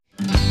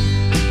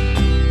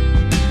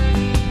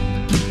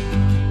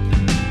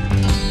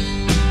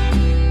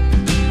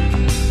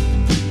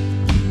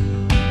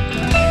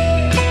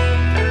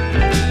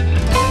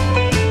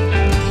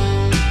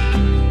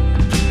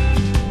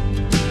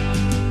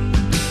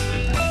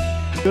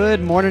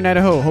Good morning,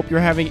 Idaho. Hope you're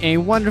having a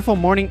wonderful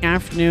morning,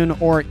 afternoon,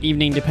 or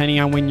evening,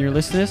 depending on when you're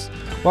listening to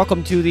this.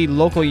 Welcome to the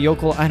Local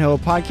Yokel Idaho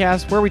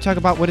podcast, where we talk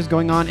about what is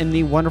going on in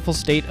the wonderful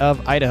state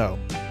of Idaho.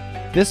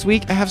 This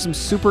week, I have some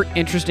super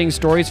interesting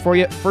stories for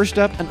you. First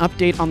up, an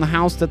update on the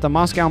house that the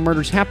Moscow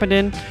murders happened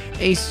in,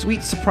 a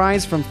sweet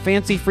surprise from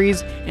Fancy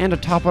Freeze, and to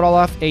top it all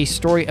off, a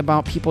story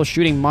about people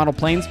shooting model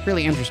planes.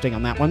 Really interesting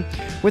on that one.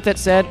 With that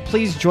said,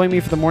 please join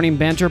me for the morning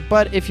banter,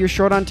 but if you're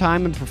short on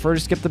time and prefer to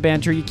skip the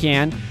banter, you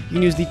can. You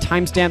can use the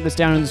timestamp that's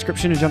down in the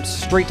description and jump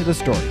straight to the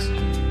stories.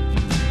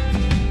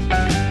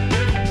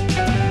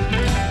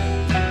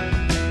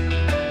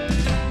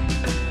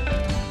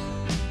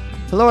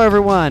 Hello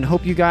everyone,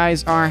 hope you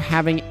guys are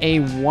having a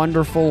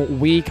wonderful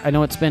week. I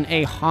know it's been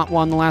a hot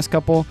one the last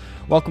couple.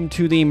 Welcome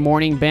to the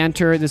morning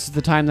banter. This is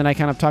the time that I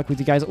kind of talk with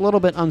you guys a little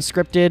bit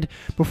unscripted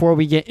before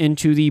we get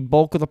into the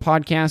bulk of the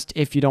podcast.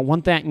 If you don't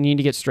want that and you need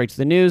to get straight to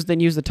the news, then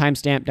use the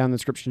timestamp down in the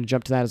description to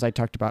jump to that, as I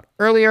talked about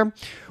earlier.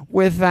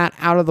 With that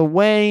out of the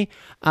way,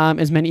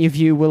 as many of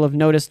you will have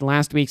noticed,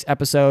 last week's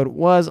episode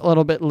was a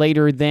little bit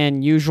later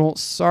than usual.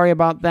 Sorry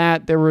about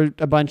that. There were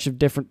a bunch of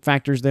different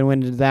factors that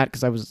went into that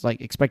because I was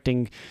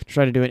expecting to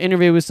try to do an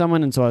interview with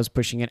someone, and so I was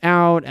pushing it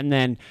out, and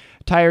then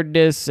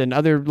tiredness and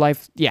other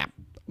life,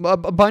 a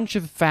bunch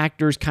of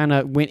factors kind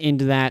of went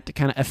into that to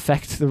kind of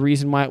affect the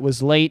reason why it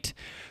was late.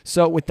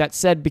 So with that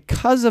said,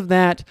 because of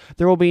that,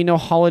 there will be no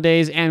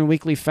holidays and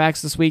weekly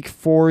facts this week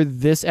for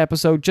this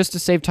episode, just to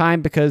save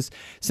time, because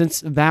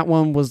since that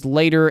one was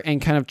later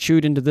and kind of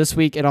chewed into this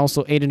week, it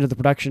also ate into the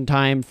production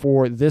time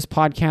for this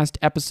podcast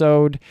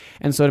episode.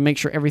 And so to make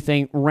sure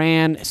everything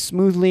ran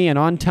smoothly and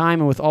on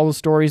time and with all the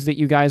stories that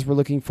you guys were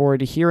looking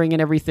forward to hearing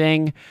and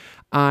everything,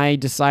 I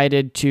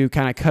decided to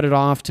kind of cut it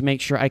off to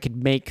make sure I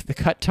could make the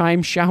cut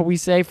time, shall we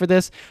say, for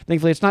this.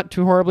 Thankfully, it's not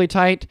too horribly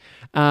tight,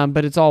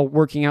 but it's all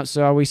working out,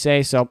 so we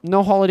say. So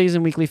no holidays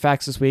and weekly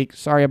facts this week.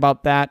 Sorry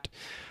about that.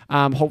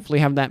 Hopefully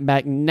have that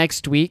back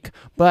next week,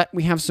 but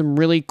we have some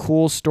really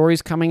cool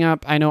stories coming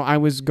up. I know I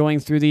was going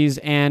through these,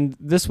 and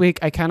this week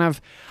I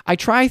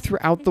try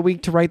throughout the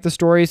week to write the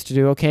stories, to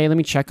do, okay, let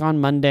me check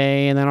on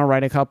Monday, and then I'll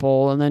write a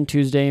couple, and then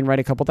Tuesday and write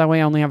a couple. That way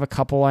I only have a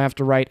couple I have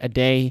to write a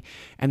day,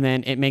 and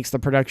then it makes the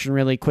production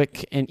really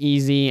quick and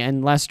easy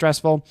and less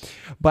stressful.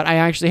 But I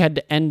actually had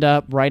to end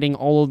up writing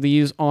all of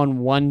these on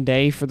one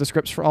day for the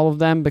scripts for all of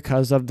them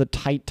because of the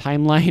tight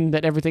timeline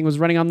that everything was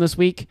running on this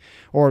week,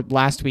 or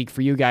last week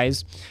for you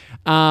guys.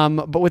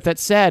 But with that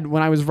said,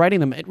 when I was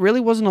writing them, it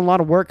really wasn't a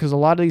lot of work because a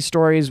lot of these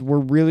stories were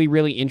really,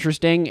 really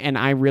interesting, and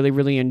I really,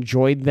 really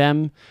enjoyed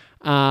them.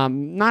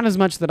 Not as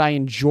much that I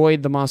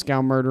enjoyed the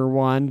Moscow murder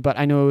one, but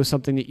I know it was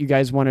something that you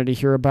guys wanted to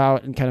hear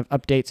about and kind of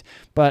updates,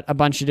 but a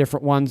bunch of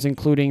different ones,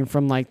 including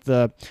from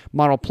the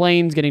model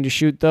planes, getting to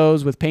shoot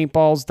those with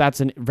paintballs.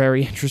 That's a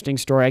very interesting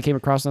story I came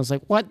across, and I was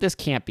like, what? This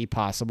can't be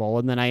possible.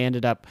 And then I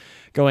ended up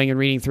going and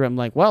reading through it. I'm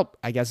like, well,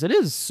 I guess it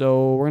is.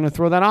 So we're going to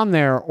throw that on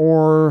there.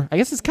 Or I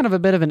guess it's kind of a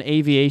bit of an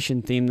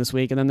aviation theme this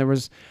week. And then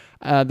there's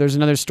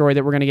another story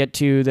that we're going to get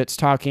to that's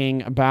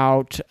talking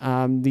about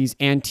these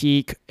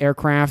antique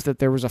aircraft, that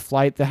there was a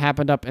flight that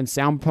happened up in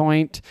Sound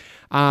Point.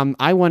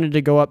 I wanted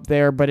to go up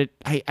there, but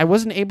I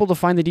wasn't able to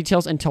find the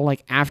details until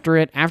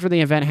after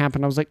the event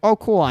happened. I was like, oh,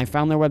 cool, I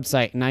found their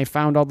website, and I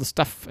found all the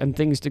stuff and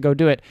things to go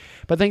do it.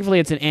 But thankfully,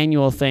 it's an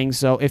annual thing,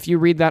 so if you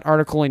read that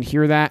article and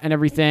hear that and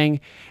everything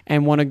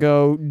and want to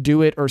go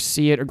do it or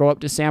see it or go up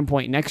to Sound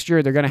Point next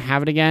year, they're going to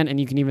have it again, and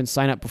you can even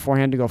sign up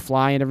beforehand to go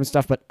fly and different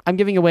stuff. But I'm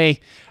giving away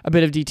a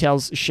bit of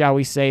details, shall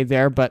we say,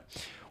 there. But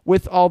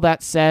with all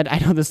that said, I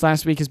know this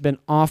last week has been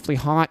awfully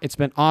hot. It's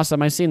been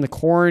awesome. I've seen the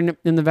corn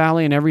in the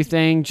valley and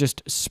everything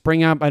just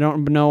spring up. I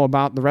don't know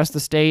about the rest of the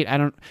state.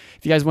 If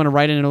you guys want to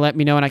write in and let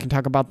me know, and I can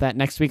talk about that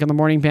next week on the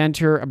morning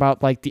banter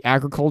about the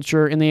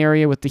agriculture in the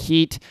area with the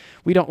heat.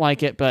 We don't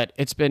like it, but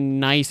it's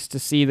been nice to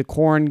see the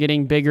corn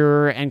getting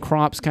bigger and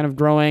crops kind of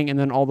growing, and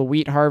then all the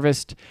wheat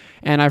harvest.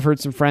 And I've heard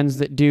some friends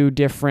that do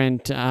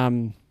different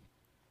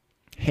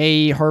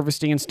hay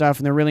harvesting and stuff,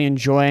 and they're really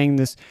enjoying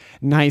this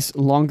nice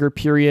longer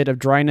period of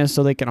dryness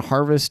so they can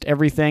harvest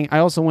everything. I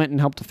also went and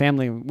helped a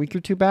family a week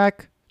or two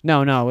back.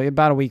 No,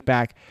 about a week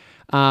back.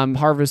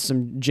 Harvest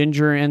some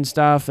ginger and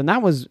stuff, and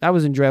that was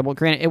enjoyable.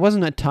 Granted, it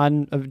wasn't a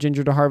ton of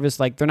ginger to harvest.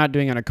 They're not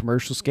doing it on a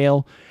commercial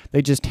scale.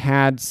 They just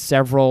had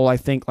several, I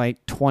think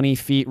 20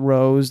 feet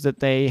rows that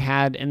they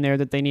had in there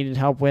that they needed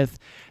help with.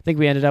 I think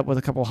we ended up with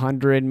a couple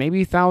hundred, maybe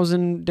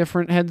 1,000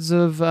 different heads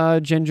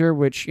of ginger,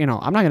 which, I'm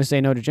not going to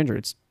say no to ginger.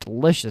 It's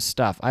delicious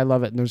stuff. I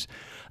love it, and there's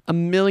a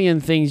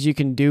million things you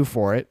can do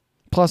for it.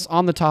 Plus,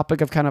 on the topic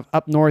of kind of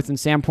up north in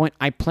Sand Point,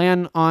 I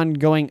plan on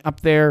going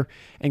up there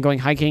and going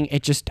hiking.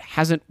 It just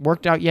hasn't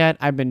worked out yet.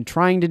 I've been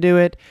trying to do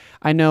it.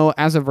 I know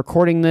as of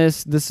recording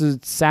this is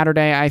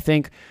Saturday, I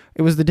think.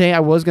 It was the day I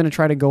was going to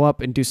try to go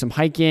up and do some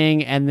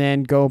hiking and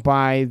then go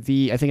by I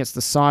think it's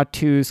the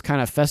Sawtooth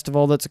kind of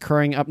festival that's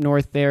occurring up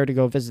north there, to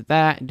go visit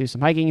that and do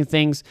some hiking and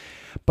things.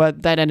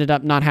 But that ended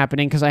up not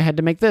happening because I had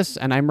to make this,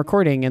 and I'm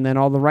recording, and then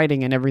all the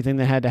writing and everything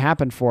that had to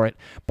happen for it.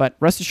 But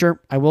rest assured,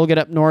 I will get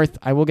up north.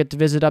 I will get to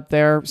visit up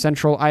there,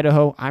 central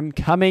Idaho. I'm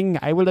coming.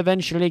 I will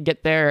eventually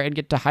get there and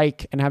get to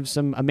hike and have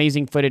some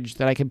amazing footage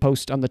that I can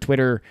post on the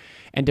Twitter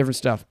and different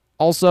stuff.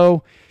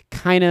 Also,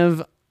 kind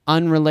of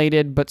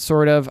unrelated, but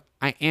sort of,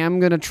 I am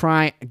going to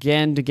try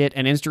again to get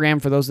an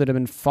Instagram for those that have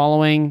been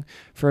following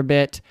for a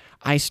bit.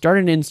 I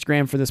started an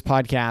Instagram for this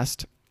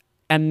podcast,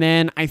 and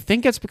then I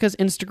think it's because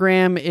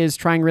Instagram is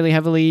trying really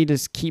heavily to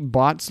keep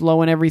bots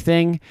low and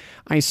everything.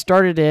 I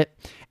started it,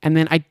 and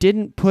then I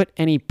didn't put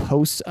any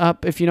posts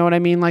up, if you know what I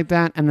mean, like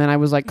that. And then I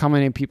was like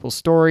commenting people's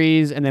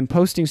stories and then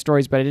posting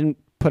stories, but I didn't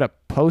put a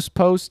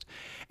post.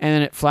 And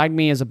then it flagged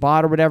me as a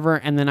bot or whatever.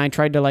 And then I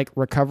tried to like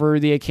recover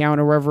the account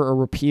or whatever, or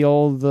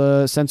repeal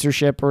the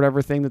censorship or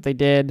whatever thing that they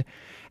did.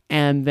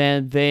 And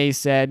then they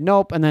said,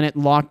 nope. And then it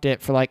locked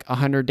it for like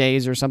 100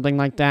 days or something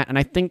like that. And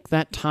I think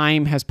that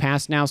time has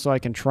passed now, so I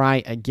can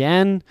try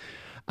again.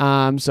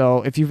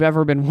 So if you've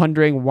ever been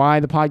wondering why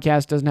the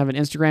podcast doesn't have an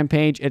Instagram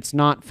page, it's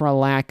not for a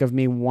lack of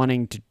me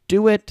wanting to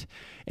do it.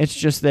 It's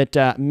just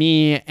that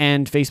me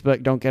and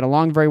Facebook don't get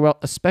along very well,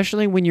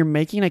 especially when you're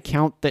making an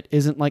account that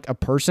isn't like a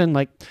person.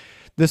 Like,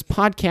 this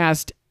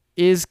podcast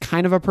is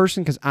kind of a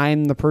person because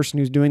I'm the person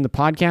who's doing the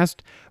podcast,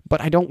 but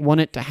I don't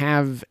want it to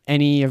have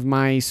any of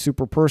my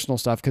super personal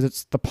stuff because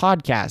it's the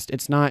podcast.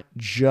 It's not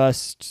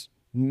just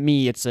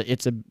me. It's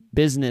a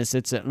business.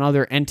 It's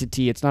another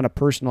entity. It's not a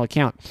personal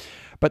account.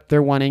 But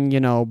they're wanting,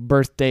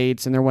 birth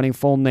dates, and they're wanting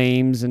full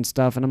names and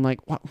stuff. And I'm like,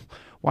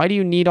 why do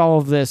you need all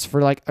of this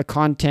for like a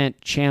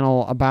content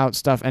channel about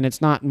stuff? And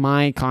it's not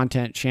my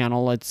content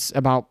channel. It's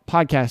about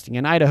podcasting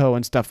in Idaho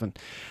and stuff. And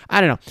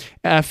I don't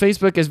know.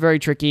 Facebook is very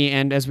tricky,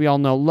 and as we all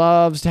know,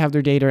 loves to have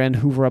their data and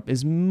hoover up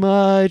as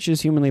much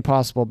as humanly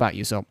possible about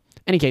you. So in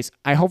any case,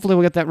 I hopefully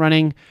will get that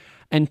running.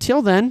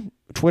 Until then,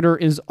 Twitter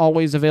is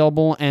always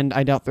available, and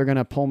I doubt they're going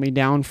to pull me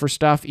down for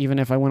stuff, even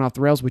if I went off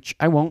the rails, which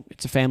I won't.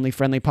 It's a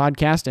family-friendly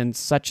podcast, and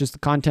such is the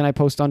content I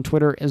post on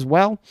Twitter as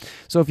well.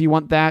 So if you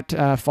want that,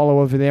 follow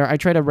over there. I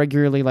try to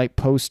regularly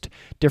post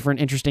different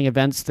interesting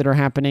events that are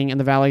happening in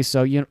the Valley.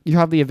 So you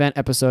have the event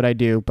episode I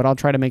do, but I'll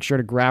try to make sure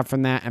to grab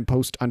from that and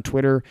post on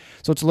Twitter.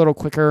 So it's a little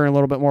quicker and a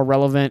little bit more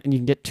relevant, and you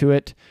can get to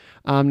it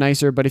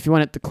nicer. But if you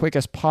want it the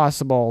quickest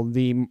possible,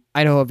 the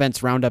Idaho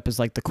Events Roundup is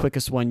like the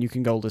quickest one you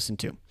can go listen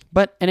to.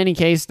 But in any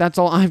case, that's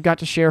all I've got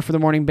to share for the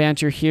morning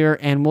banter here,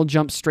 and we'll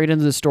jump straight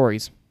into the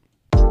stories.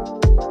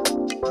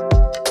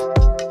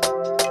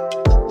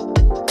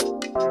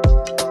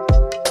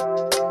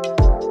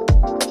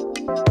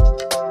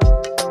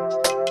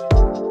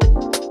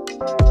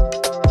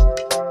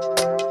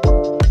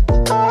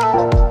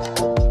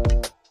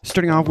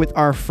 Starting off with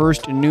our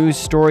first news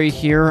story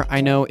here. I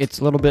know it's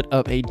a little bit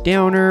of a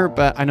downer,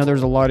 but I know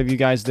there's a lot of you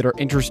guys that are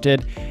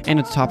interested, and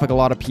it's a topic a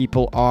lot of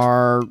people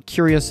are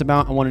curious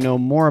about and want to know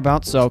more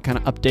about, so kind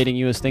of updating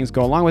you as things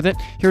go along with it.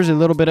 Here's a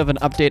little bit of an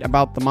update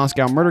about the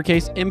Moscow murder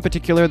case, in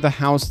particular the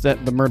house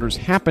that the murders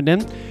happened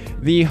in.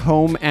 The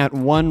home at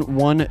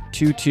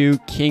 1122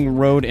 King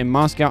Road in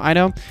Moscow,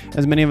 Idaho,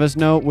 as many of us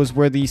know, was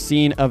where the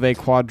scene of a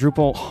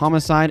quadruple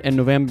homicide in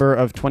November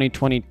of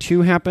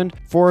 2022 happened.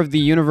 4 of the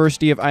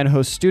University of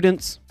Idaho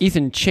students,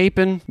 Ethan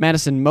Chapin,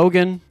 Madison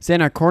Mogan,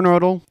 Xana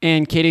Kornrodl,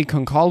 and Katie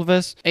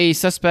Koncalves. A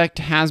suspect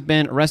has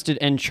been arrested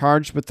and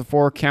charged with the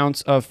 4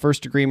 counts of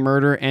first-degree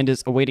murder and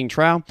is awaiting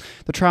trial.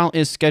 The trial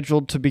is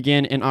scheduled to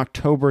begin in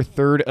October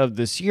 3rd of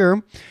this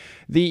year.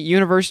 The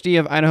University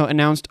of Idaho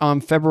announced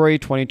on February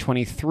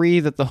 2023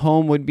 that the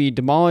home would be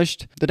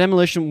demolished. The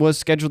demolition was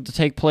scheduled to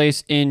take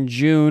place in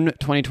June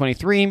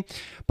 2023,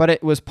 but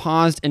it was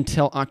paused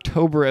until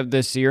October of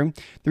this year.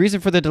 The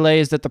reason for the delay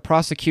is that the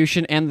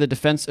prosecution and the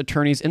defense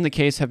attorneys in the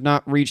case have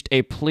not reached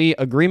a plea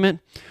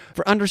agreement.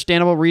 For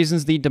understandable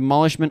reasons, the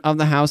demolishment of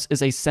the house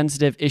is a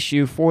sensitive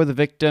issue for the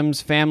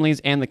victims' families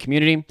and the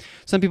community.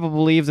 Some people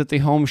believe that the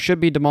home should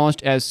be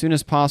demolished as soon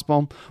as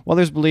possible, while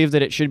others believe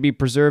that it should be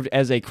preserved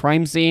as a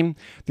crime scene.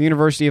 The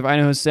University of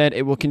Idaho said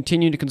it will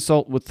continue to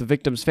consult with the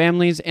victims'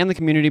 families and the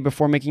community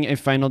before making a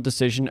final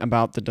decision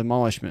about the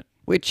demolishment.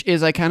 Which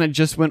is, I kind of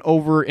just went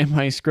over in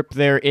my script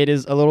there, it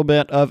is a little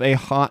bit of a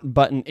hot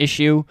button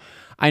issue.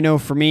 I know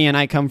for me, and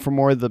I come from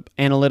more the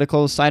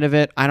analytical side of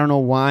it, I don't know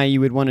why you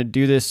would want to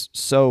do this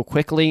so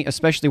quickly,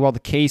 especially while the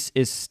case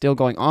is still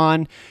going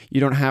on.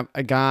 You don't have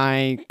a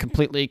guy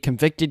completely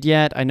convicted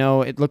yet. I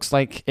know it looks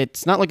like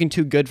it's not looking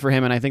too good for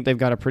him, and I think they've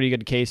got a pretty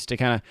good case to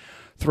kind of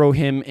throw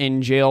him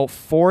in jail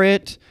for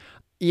it.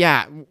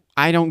 Yeah,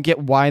 I don't get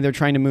why they're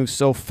trying to move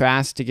so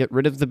fast to get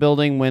rid of the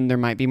building when there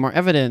might be more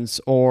evidence,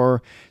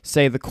 or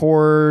say the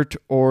court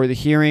or the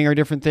hearing or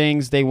different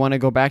things. They want to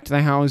go back to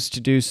the house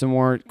to do some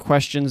more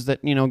questions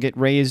that, get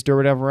raised or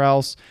whatever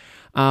else.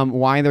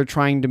 Why they're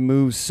trying to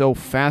move so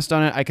fast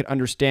on it, I could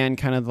understand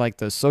kind of like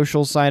the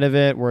social side of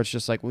it, where it's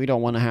just like, we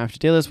don't want to have to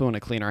do this. We want to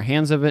clean our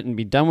hands of it and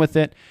be done with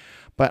it.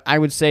 But I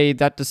would say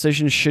that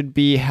decision should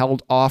be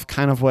held off,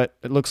 kind of what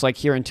it looks like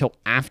here, until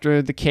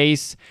after the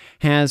case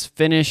has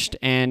finished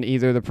and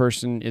either the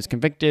person is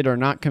convicted or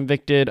not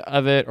convicted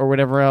of it or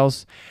whatever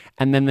else.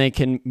 And then they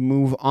can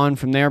move on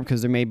from there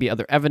because there may be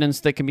other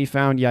evidence that can be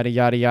found, yada,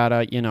 yada,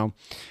 yada, you know.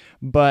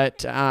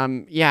 But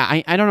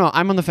yeah, I don't know.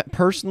 I'm on the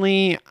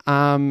personally,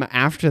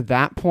 after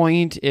that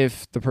point,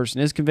 if the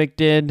person is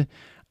convicted,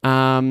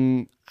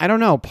 I don't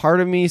know. Part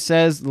of me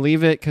says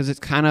leave it because it's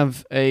kind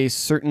of a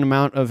certain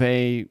amount of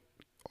a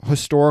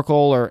historical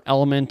or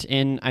element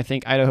in, I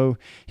think, Idaho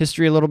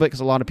history a little bit, because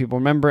a lot of people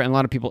remember, and a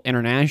lot of people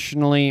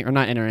internationally, or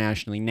not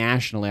internationally,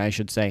 nationally, I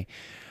should say,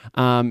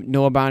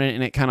 know about it,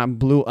 and it kind of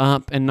blew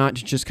up, and not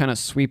to just kind of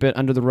sweep it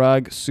under the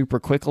rug super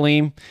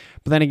quickly.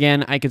 But then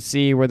again, I could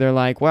see where they're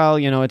like, well,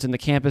 you know, it's in the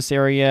campus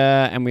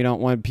area, and we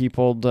don't want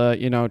people to,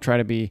 you know, try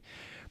to be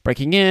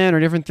breaking in or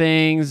different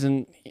things,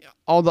 and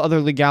all the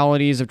other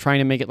legalities of trying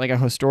to make it like a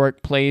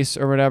historic place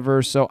or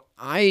whatever. So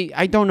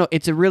I don't know.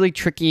 It's a really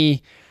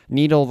tricky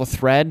needle of a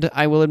thread,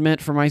 I will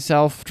admit, for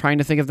myself, trying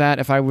to think of that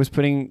if I was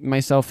putting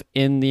myself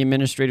in the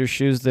administrator's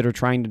shoes that are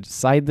trying to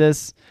decide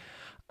this.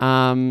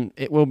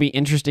 It will be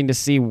interesting to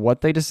see what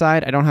they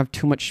decide. I don't have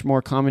too much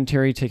more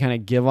commentary to kind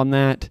of give on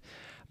that.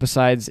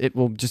 Besides, it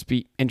will just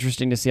be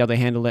interesting to see how they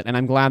handle it. And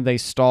I'm glad they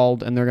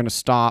stalled and they're going to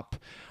stop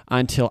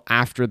until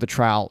after the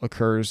trial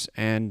occurs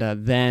and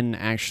then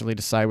actually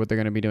decide what they're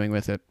going to be doing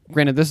with it.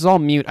 Granted, this is all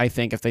mute, I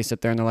think, if they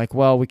sit there and they're like,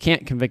 well, we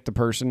can't convict the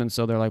person. And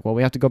so they're like, well,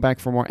 we have to go back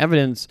for more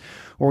evidence,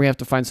 or we have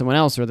to find someone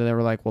else. Or they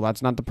were like, well,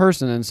 that's not the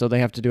person. And so they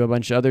have to do a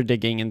bunch of other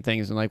digging and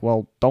things. And like,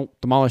 well, don't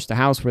demolish the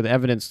house where the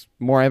evidence,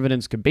 more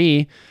evidence could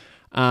be.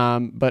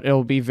 But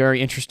it'll be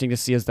very interesting to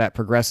see as that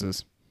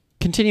progresses.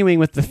 Continuing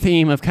with the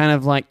theme of kind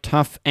of like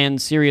tough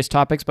and serious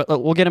topics, but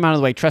we'll get them out of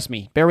the way. Trust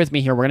me. Bear with me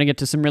here. We're going to get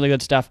to some really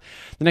good stuff.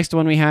 The next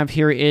one we have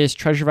here is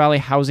Treasure Valley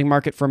housing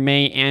market for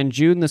May and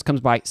June. This comes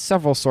by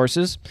several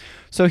sources.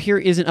 So here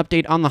is an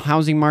update on the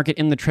housing market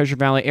in the Treasure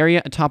Valley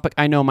area, a topic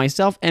I know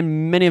myself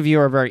and many of you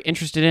are very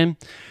interested in.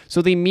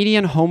 So the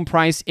median home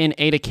price in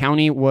Ada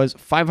County was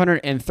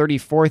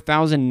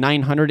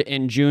 $534,900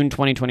 in June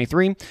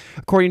 2023,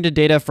 according to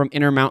data from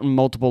Intermountain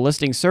Multiple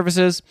Listing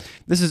Services.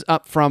 This is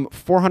up from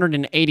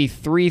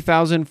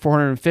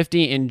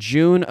 $483,450 in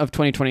June of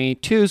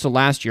 2022, so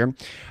last year,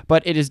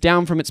 but it is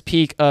down from its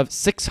peak of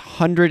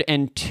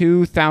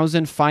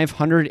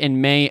 $602,500 in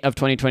May of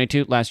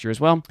 2022, last year as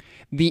well.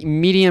 The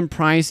median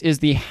price is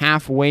the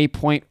halfway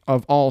point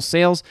of all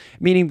sales,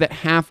 meaning that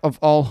half of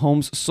all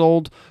homes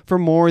sold for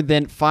more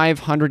than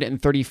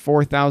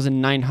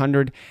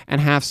 $534,900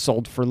 and half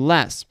sold for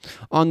less.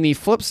 On the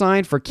flip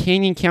side, for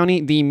Canyon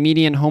County, the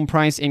median home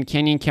price in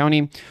Canyon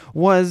County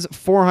was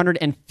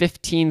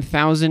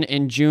 $415,000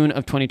 in June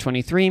of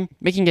 2023,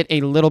 making it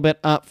a little bit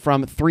up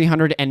from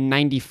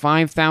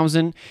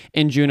 $395,000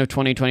 in June of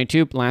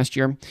 2022, last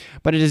year,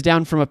 but it is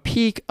down from a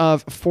peak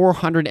of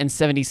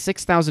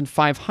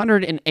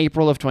 $476,500 in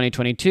April of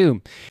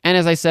 2022. And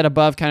as I said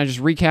above, kind of just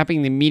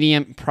recapping, the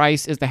median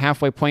price is the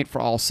halfway point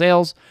for all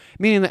sales,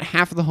 meaning that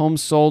half of the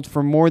homes sold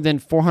for more than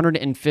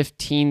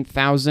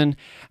 $415,000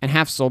 and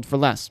half sold for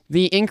less.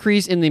 The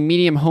increase in the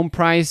median home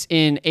price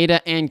in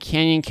Ada and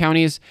Canyon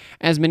counties,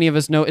 as many of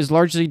us know, is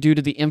largely due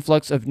to the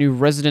influx of new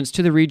residents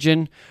to the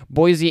region.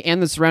 Boise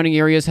and the surrounding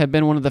areas have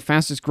been one of the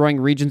fastest growing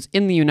regions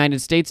in the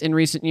United States in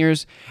recent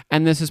years,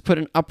 and this has put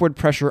an upward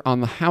pressure on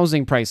the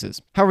housing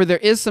prices. However, there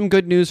is some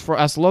good news for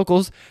us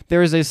locals.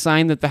 There is a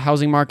sign that the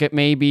housing market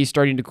may be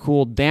starting to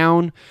cool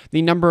down.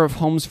 The number of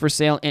homes for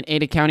sale in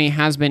Ada County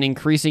has been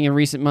increasing in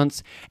recent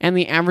months, and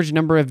the average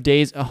number of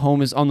days a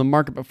home is on the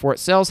market before it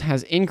sells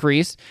has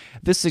increased.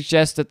 This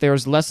suggests that there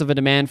is less of a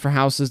demand for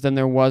houses than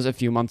there was a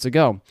few months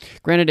ago.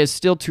 Granted, it's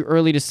still too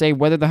early to say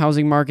whether the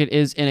housing market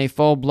is in a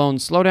full-blown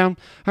slowdown.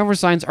 However,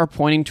 signs are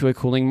pointing to a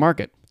cooling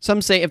market.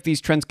 Some say if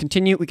these trends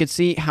continue, we could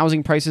see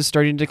housing prices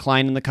starting to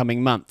decline in the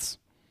coming months,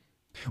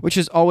 which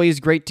is always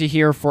great to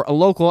hear for a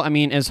local. I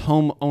mean, as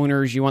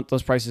homeowners, you want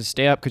those prices to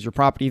stay up because your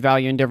property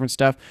value and different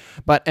stuff.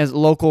 But as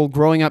local,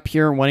 growing up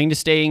here, wanting to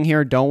stay in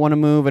here, don't want to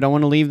move, I don't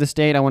want to leave the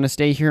state, I want to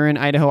stay here in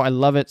Idaho. I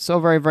love it so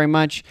very, very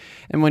much.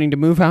 And wanting to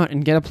move out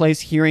and get a place,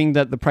 hearing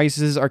that the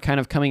prices are kind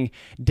of coming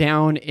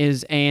down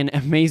is an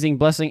amazing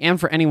blessing. And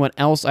for anyone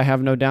else, I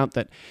have no doubt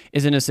that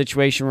is in a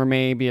situation where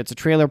maybe it's a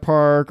trailer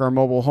park or a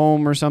mobile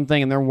home or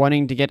something, and they're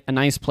wanting to get a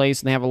nice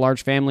place and they have a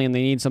large family and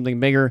they need something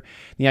bigger.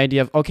 The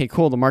idea of, okay,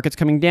 cool, the market's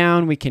coming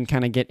down, we can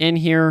kind of get in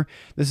here,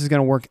 this is going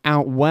to work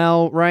out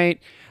well,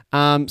 right?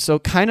 So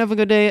kind of a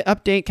good day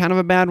update, kind of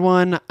a bad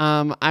one.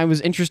 I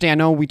was interesting. I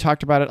know we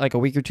talked about it like a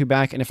week or two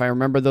back, and if I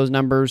remember those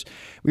numbers,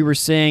 we were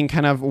seeing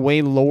kind of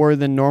way lower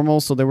than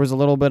normal. So there was a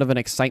little bit of an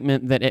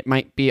excitement that it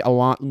might be a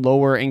lot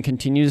lower and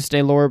continue to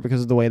stay lower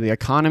because of the way the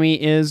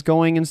economy is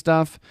going and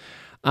stuff.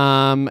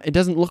 It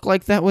doesn't look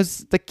like that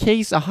was the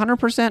case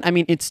 100%. I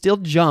mean, it still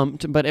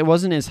jumped, but it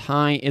wasn't as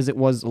high as it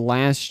was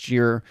last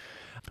year.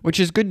 which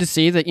is good to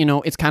see that,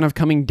 it's kind of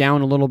coming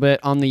down a little bit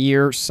on the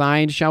year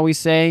side, shall we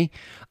say,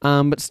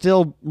 but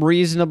still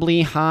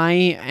reasonably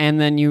high. And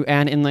then you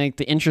add in like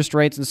the interest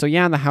rates. And so,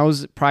 yeah, the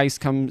house price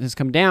has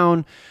come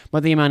down,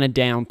 but the amount of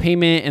down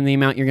payment and the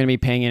amount you're going to be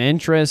paying in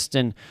interest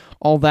and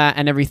all that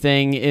and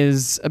everything it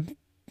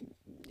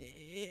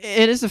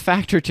is a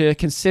factor to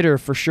consider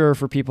for sure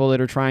for people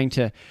that are trying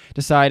to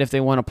decide if they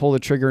want to pull the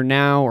trigger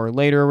now or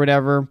later or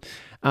whatever.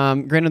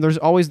 Granted, there's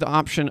always the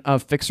option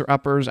of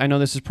fixer-uppers. I know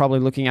this is probably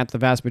looking at the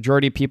vast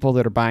majority of people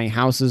that are buying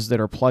houses that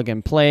are plug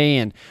and play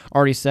and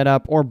already set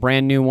up, or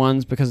brand new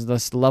ones because of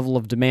this level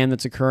of demand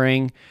that's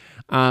occurring.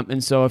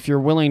 And so if you're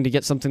willing to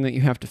get something that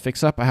you have to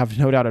fix up, I have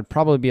no doubt it'd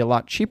probably be a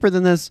lot cheaper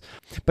than this.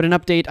 But an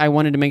update I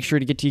wanted to make sure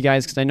to get to you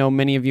guys because I know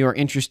many of you are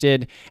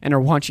interested and are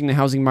watching the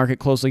housing market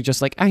closely,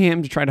 just like I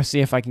am, to try to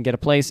see if I can get a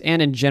place,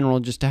 and in general,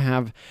 just to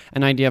have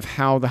an idea of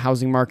how the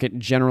housing market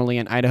generally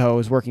in Idaho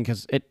is working,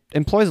 because it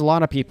employs a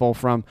lot of people,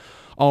 from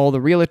all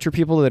the realtor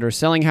people that are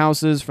selling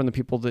houses, from the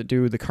people that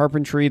do the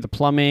carpentry, the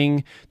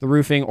plumbing, the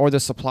roofing, or the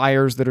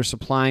suppliers that are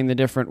supplying the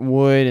different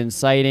wood and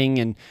siding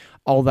and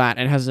all that.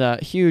 It has a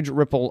huge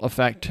ripple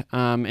effect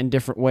in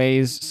different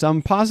ways,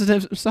 some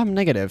positive, some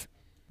negative.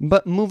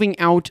 But moving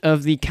out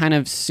of the kind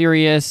of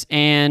serious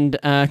and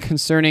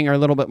concerning or a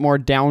little bit more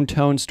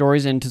downtone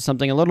stories into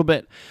something a little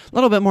bit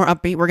more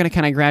upbeat, we're going to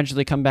kind of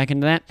gradually come back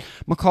into that.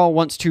 McCall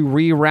wants to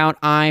reroute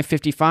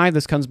I-55.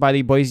 This comes by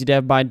the Boise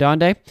Dev by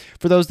Donde.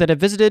 For those that have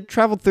visited,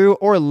 traveled through,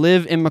 or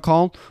live in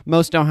McCall,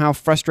 most know how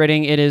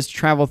frustrating it is to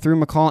travel through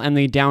McCall and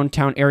the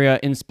downtown area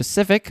in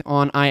specific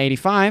on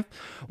I-85.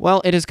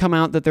 Well, it has come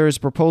out that there is a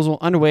proposal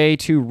underway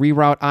to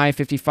reroute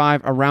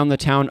I-55 around the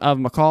town of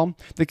McCall.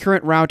 The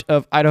current route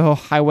of Idaho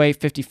Highway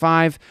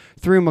 55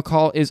 through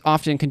McCall is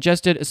often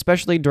congested,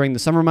 especially during the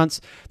summer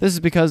months. This is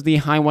because the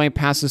highway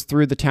passes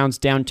through the town's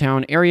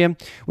downtown area,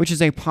 which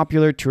is a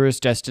popular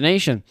tourist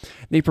destination.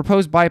 The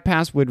proposed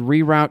bypass would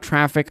reroute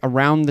traffic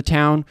around the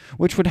town,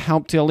 which would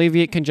help to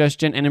alleviate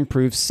congestion and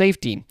improve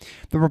safety.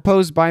 The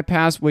proposed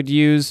bypass would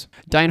use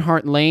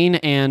Dinehart Lane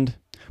and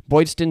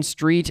Boydston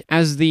Street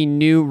as the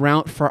new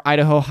route for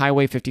Idaho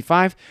Highway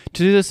 55.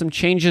 To do this, some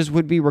changes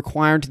would be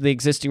required to the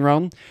existing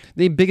road,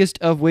 the biggest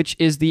of which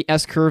is the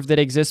S-curve that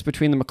exists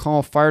between the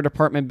McCall Fire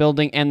Department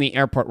building and the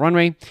airport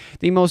runway.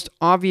 The most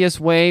obvious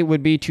way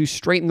would be to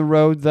straighten the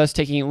road, thus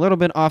taking a little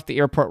bit off the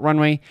airport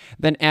runway,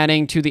 then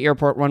adding to the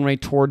airport runway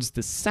towards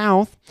the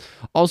south.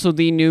 Also,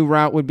 the new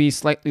route would be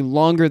slightly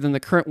longer than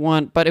the current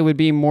one, but it would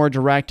be more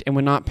direct and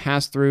would not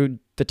pass through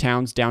the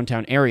town's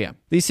downtown area.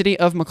 The City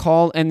of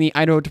McCall and the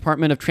Idaho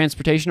Department of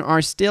Transportation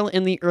are still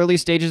in the early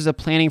stages of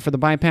planning for the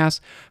bypass.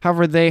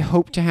 However, they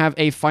hope to have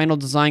a final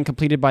design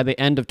completed by the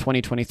end of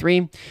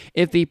 2023.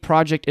 If the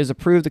project is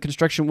approved, the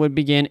construction would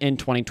begin in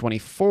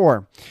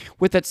 2024.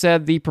 With that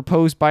said, the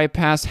proposed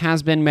bypass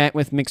has been met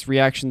with mixed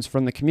reactions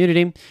from the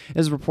community. It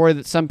is reported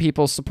that some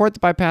people support the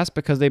bypass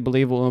because they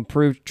believe it will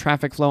improve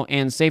traffic flow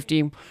and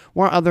safety,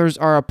 while others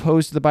are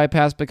opposed to the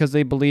bypass because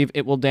they believe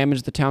it will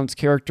damage the town's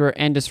character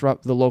and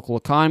disrupt the local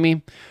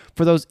economy.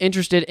 For those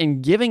interested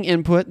in giving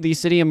input, the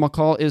City of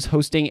McCall is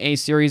hosting a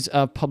series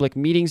of public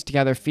meetings to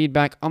gather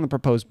feedback on the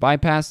proposed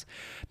bypass.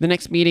 The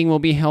next meeting will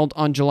be held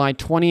on July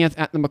 20th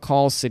at the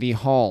McCall City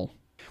Hall.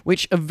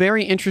 Which, a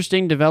very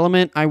interesting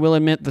development. I will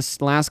admit,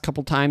 this last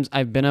couple times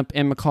I've been up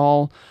in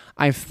McCall,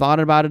 I've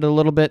thought about it a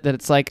little bit, that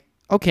it's like,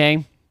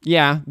 okay,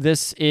 yeah,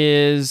 this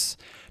is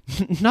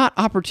not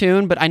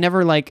opportune, but I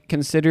never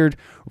considered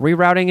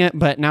rerouting it.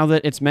 But now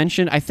that it's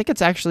mentioned, I think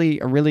it's actually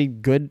a really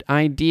good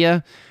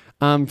idea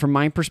from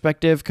my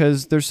perspective,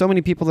 because there's so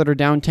many people that are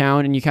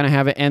downtown and you kind of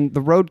have it, and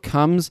the road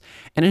comes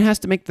and it has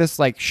to make this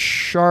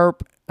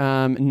sharp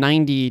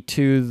 90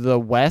 to the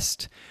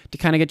west to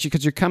kind of get you,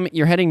 because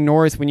you're heading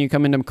north when you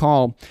come into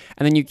McCall,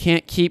 and then you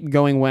can't keep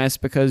going west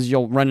because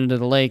you'll run into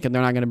the lake and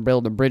they're not going to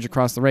build a bridge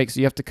across the lake.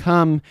 So you have to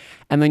come,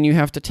 and then you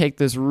have to take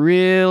this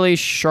really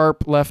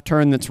sharp left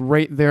turn that's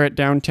right there at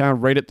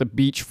downtown, right at the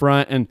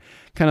beachfront and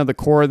kind of the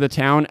core of the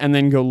town, and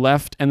then go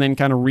left and then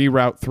kind of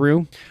reroute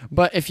through.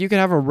 But if you could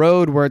have a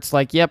road where it's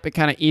yep, it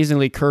kind of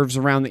easily curves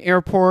around the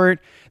airport,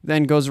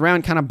 then goes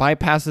around, kind of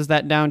bypasses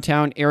that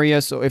downtown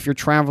area. So if you're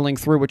traveling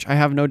through, which I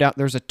have no doubt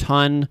there's a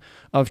ton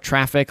of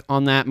traffic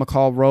on that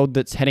McCall road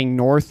that's heading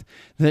north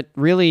that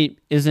really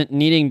isn't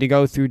needing to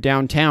go through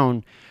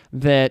downtown,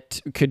 that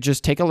could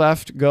just take a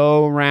left,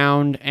 go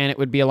around, and it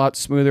would be a lot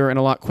smoother and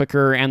a lot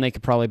quicker, and they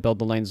could probably build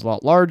the lanes a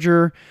lot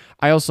larger.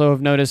 I also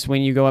have noticed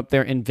when you go up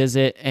there and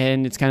visit,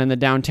 and it's kind of in the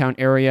downtown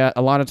area,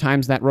 a lot of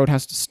times that road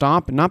has to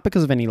stop, not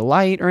because of any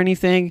light or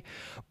anything,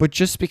 but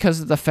just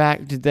because of the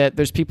fact that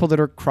there's people that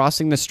are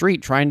crossing the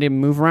street trying to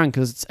move around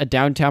because it's a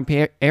downtown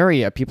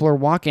area. People are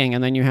walking,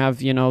 and then you have,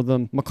 the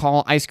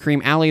McCall Ice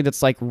Cream Alley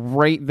that's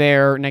right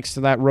there next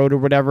to that road or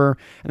whatever,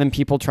 and then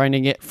people trying to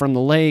get from the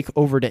lake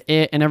over to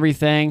it and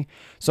everything.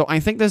 So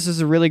I think this is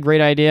a really great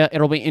idea.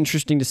 It'll be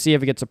interesting to see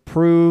if it gets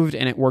approved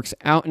and it works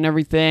out and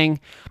everything.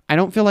 I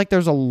don't feel like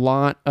there's a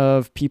lot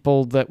of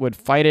people that would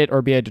fight it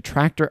or be a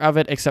detractor of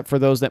it, except for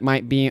those that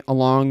might be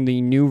along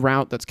the new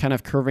route that's kind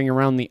of curving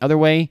around the other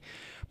way.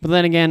 But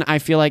then again, I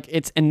feel like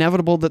it's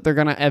inevitable that they're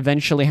going to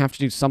eventually have to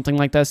do something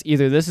like this.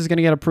 Either this is going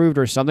to get approved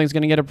or something's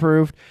going to get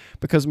approved,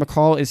 because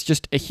McCall is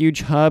just a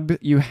huge hub.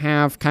 You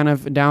have kind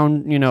of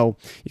down, you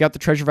got the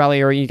Treasure Valley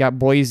area, you got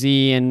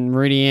Boise and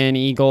Meridian,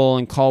 Eagle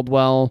and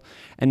Caldwell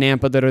and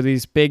Nampa that are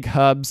these big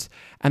hubs.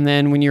 And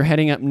then when you're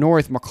heading up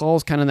north,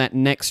 McCall's kind of that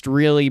next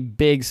really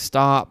big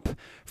stop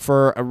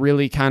for a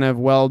really kind of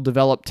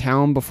well-developed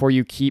town before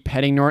you keep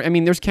heading north. I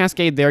mean, there's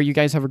Cascade there. You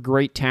guys have a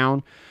great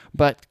town.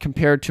 But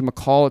compared to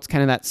McCall, it's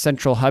kind of that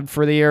central hub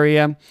for the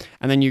area.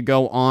 And then you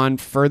go on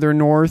further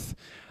north.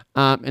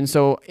 And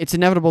so it's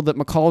inevitable that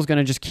McCall is going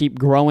to just keep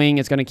growing.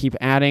 It's going to keep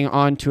adding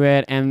onto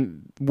it.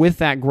 And with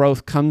that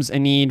growth comes a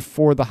need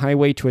for the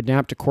highway to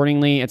adapt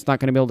accordingly. It's not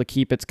going to be able to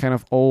keep its kind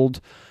of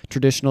old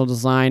traditional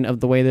design of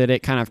the way that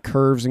it kind of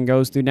curves and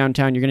goes through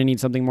downtown. You're going to need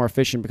something more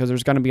efficient because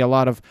there's going to be a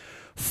lot of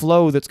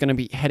flow that's going to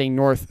be heading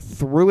north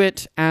through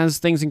it as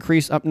things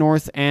increase up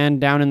north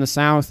and down in the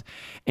south,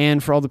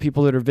 and for all the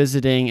people that are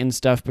visiting and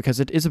stuff, because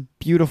it is a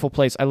beautiful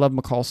place. I love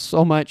McCall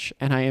so much,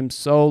 and I am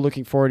so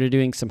looking forward to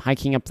doing some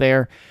hiking up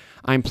there.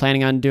 I'm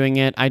planning on doing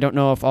it. I don't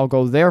know if I'll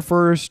go there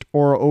first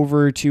or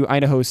over to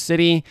Idaho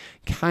City.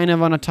 Kind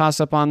of on a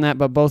toss-up on that,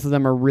 but both of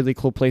them are really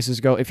cool places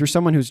to go. If you're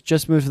someone who's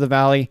just moved to the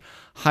valley,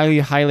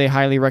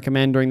 highly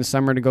recommend during the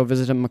summer to go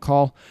visit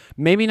McCall.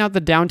 Maybe not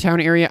the downtown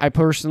area. I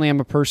personally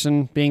am a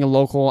person, being a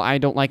local, I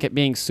don't like it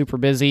being super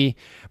busy,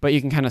 but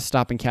you can kind of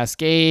stop in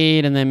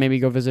Cascade and then maybe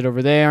go visit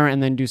over there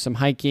and then do some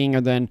hiking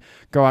or then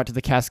go out to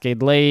the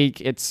Cascade Lake.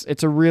 It's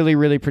a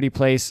really pretty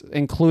place,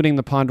 including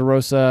the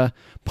Ponderosa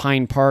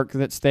Pine Park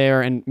that's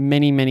there and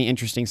many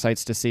interesting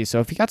sights to see. So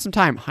if you got some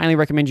time, highly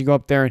recommend you go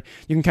up there.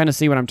 You can kind of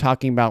see what I'm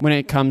talking about when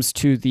it comes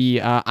to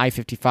the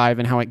I-55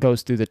 and how it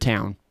goes through the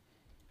town.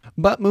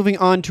 But moving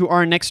on to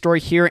our next story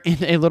here,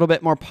 and a little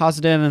bit more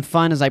positive and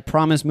fun, as I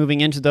promised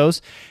moving into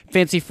those.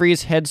 Fancy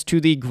Freeze heads to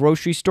the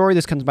grocery store.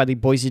 This comes by the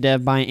Boise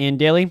Dev by Ann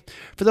Daly.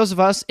 For those of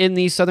us in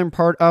the southern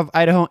part of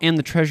Idaho and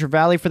the Treasure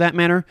Valley for that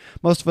matter,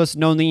 most of us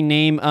know the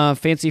name of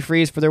Fancy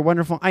Freeze for their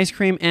wonderful ice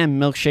cream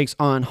and milkshakes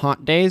on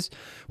hot days.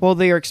 Well,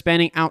 they are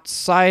expanding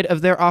outside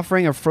of their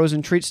offering of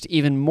frozen treats to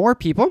even more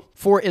people.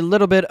 For a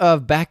little bit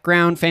of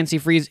background, Fancy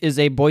Freeze is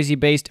a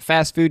Boise-based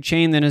fast food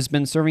chain that has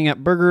been serving up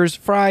burgers,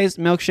 fries,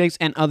 milkshakes,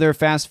 and other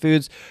fast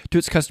foods to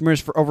its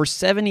customers for over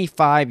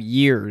 75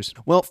 years.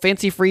 Well,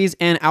 Fancy Freeze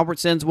and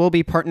Albertsons will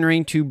be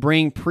partnering to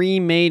bring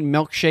pre-made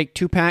milkshake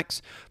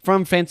 2-packs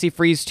from Fancy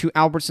Freeze to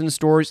Albertsons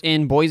stores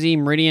in Boise,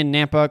 Meridian,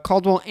 Nampa,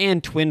 Caldwell,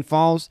 and Twin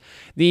Falls.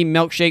 The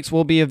milkshakes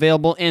will be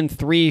available in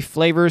 3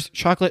 flavors: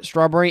 chocolate,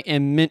 strawberry,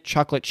 and mint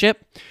chocolate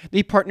chip.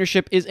 The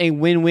partnership is a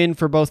win-win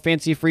for both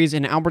Fancy Freeze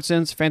and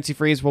Albertsons. Fancy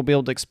Freeze will be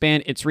able to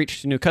expand its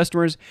reach to new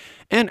customers,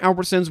 and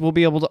Albertsons will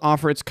be able to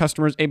offer its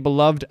customers a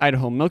beloved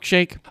Idaho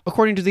milkshake.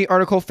 According to the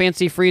article,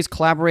 Fancy Freeze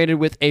collaborated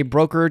with a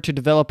broker to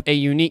develop a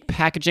unique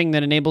packaging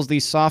that enables the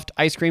soft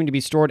ice cream to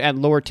be stored at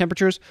lower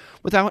temperatures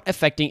without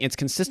affecting its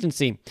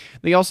consistency.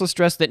 They also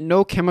stressed that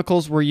no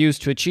chemicals were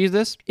used to achieve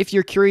this. If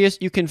you're curious,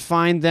 you can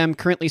find them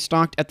currently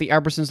stocked at the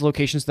Albertsons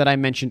locations that I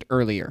mentioned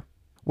earlier.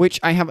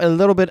 Which I have a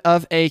little bit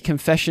of a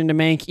confession to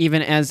make,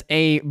 even as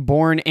a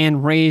born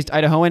and raised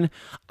Idahoan.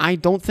 I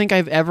don't think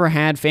I've ever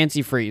had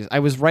Fancy Freeze. I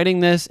was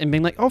writing this and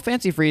being like, oh,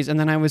 Fancy Freeze, and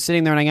then I was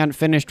sitting there and I hadn't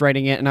finished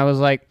writing it, and I was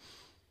like,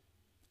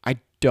 I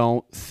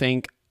don't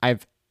think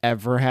I've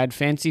ever had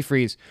Fancy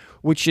Freeze,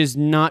 which is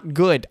not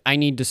good. I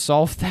need to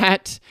solve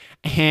that,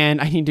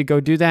 and I need to go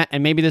do that,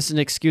 and maybe this is an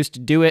excuse to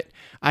do it.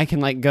 I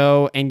can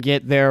go and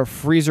get their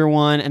freezer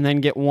one and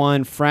then get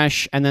one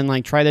fresh and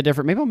then try the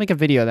different. Maybe I'll make a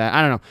video of that.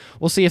 I don't know.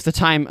 We'll see if the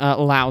time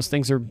allows.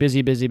 Things are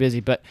busy,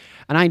 but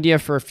an idea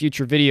for a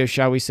future video,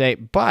 shall we say.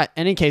 But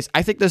in any case,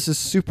 I think this is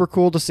super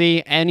cool to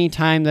see.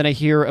 Anytime that I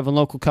hear of a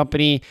local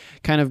company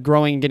kind of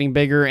growing, getting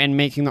bigger, and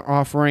making their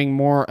offering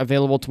more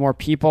available to more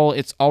people,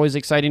 it's always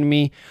exciting to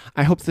me.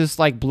 I hope this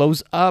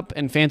blows up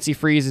and Fancy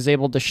Freeze is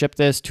able to ship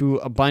this to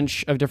a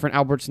bunch of different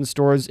Albertsons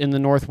stores in the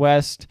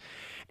Northwest,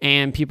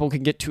 and people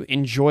can get to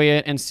enjoy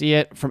it and see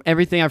it. From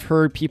everything I've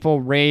heard,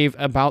 people rave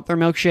about their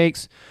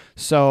milkshakes.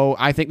 So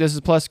I think this is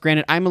a plus.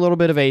 Granted, I'm a little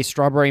bit of a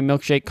strawberry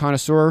milkshake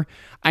connoisseur.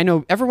 I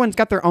know everyone's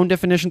got their own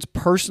definitions.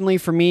 Personally,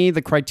 for me,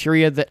 the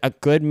criteria that a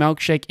good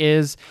milkshake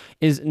is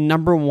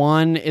number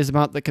one is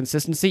about the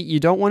consistency. You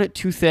don't want it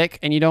too thick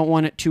and you don't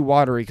want it too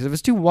watery, because if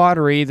it's too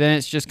watery, then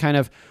it's just kind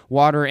of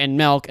water and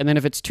milk. And then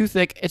if it's too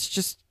thick, it's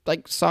just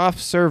soft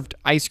served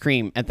ice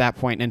cream at that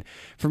point. And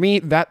for me,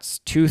 that's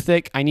too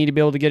thick. I need to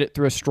be able to get it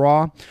through a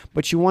straw,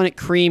 but you want it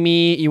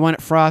creamy, you want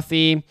it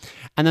frothy.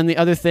 And then the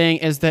other thing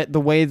is that the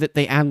way that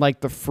they add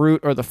the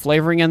fruit or the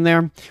flavoring in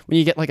there, when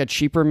you get a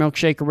cheaper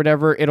milkshake or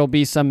whatever, it'll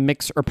be some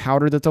mix or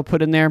powder that they'll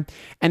put in there.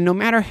 And no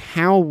matter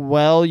how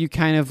well you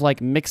kind of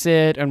mix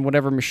it and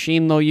whatever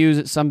machine they'll use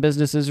at some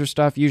businesses or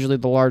stuff, usually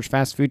the large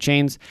fast food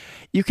chains,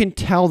 you can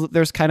tell that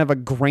there's kind of a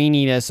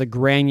graininess, a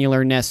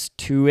granularness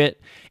to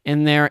it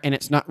in there, and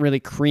it's not really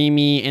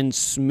creamy and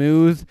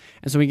smooth.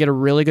 And so we get a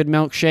really good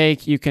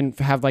milkshake. You can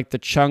have the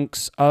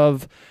chunks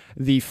of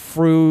the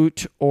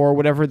fruit or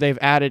whatever they've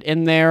added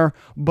in there,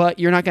 but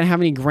you're not going to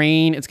have any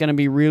grain. It's going to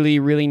be really,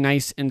 really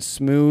nice and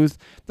smooth.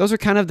 Those are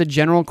kind of the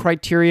general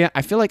criteria.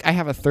 I feel like I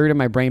have a third in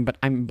my brain, but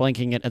I'm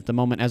blanking it at the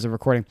moment as of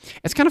recording.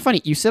 It's kind of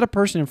funny. You sit a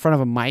person in front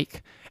of a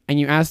mic and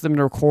you ask them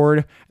to record,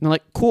 and they're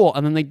like, cool,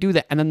 and then they do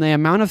that. And then the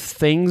amount of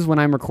things when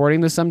I'm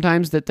recording this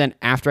sometimes that then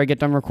after I get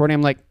done recording,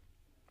 I'm like,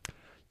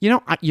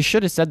 you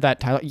should have said that,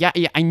 Tyler. Yeah,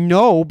 I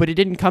know, but it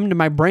didn't come to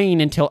my brain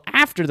until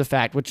after the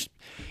fact, which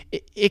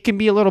it can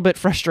be a little bit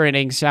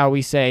frustrating, shall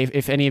we say,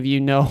 if any of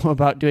you know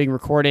about doing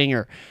recording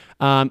or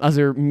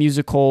other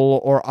musical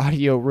or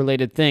audio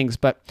related things.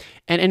 But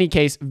in any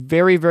case,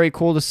 very, very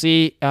cool to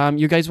see.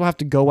 You guys will have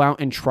to go out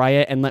and try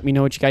it and let me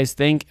know what you guys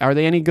think. Are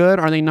they any good?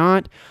 Are they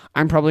not?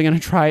 I'm probably going to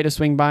try to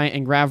swing by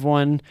and grab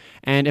one.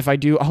 And if I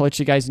do, I'll let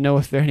you guys know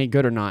if they're any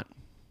good or not.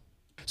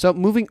 So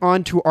moving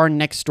on to our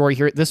next story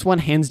here. This one,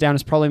 hands down,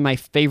 is probably my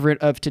favorite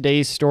of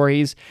today's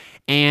stories,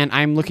 and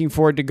I'm looking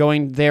forward to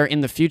going there in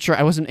the future.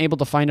 I wasn't able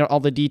to find out all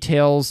the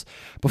details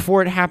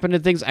before it happened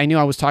and things. I knew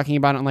I was talking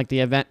about it on the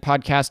event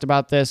podcast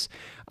about this,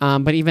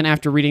 but even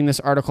after reading this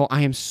article,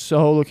 I am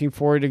so looking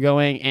forward to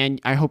going, and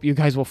I hope you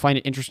guys will find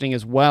it interesting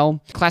as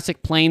well.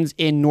 Classic Plains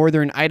in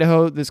northern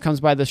Idaho. This comes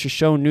by the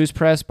Shoshone News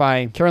Press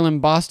by Carolyn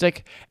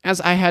Bostick.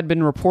 As I had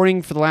been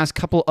reporting for the last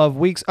couple of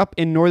weeks, up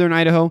in northern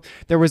Idaho,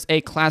 there was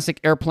a classic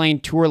airplane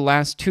tour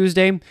last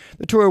Tuesday.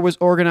 The tour was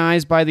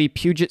organized by the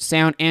Puget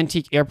Sound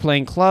Antique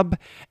Airplane Club,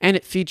 and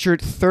it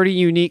featured 30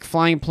 unique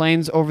flying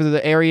planes over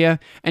the area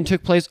and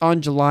took place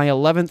on July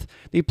 11th.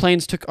 The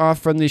planes took off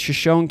from the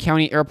Shoshone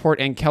County Airport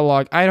in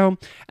Kellogg, Idaho,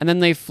 and then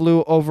they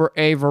flew over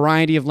a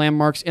variety of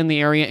landmarks in the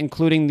area,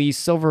 including the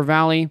Silver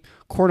Valley,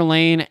 Coeur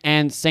d'Alene,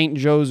 and St.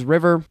 Joe's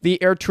River.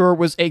 The air tour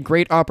was a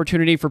great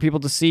opportunity for people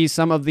to see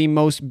some of the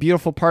most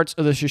beautiful parts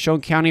of the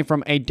Shoshone County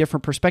from a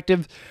different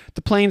perspective.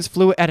 The planes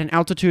flew at an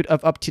altitude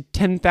of up to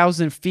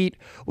 10,000 feet,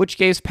 which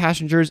gave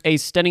passengers a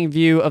stunning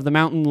view of the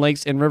mountain,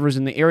 lakes, and rivers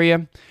in the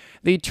area.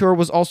 The tour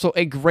was also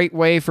a great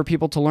way for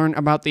people to learn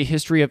about the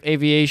history of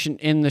aviation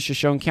in the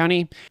Shoshone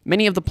County.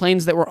 Many of the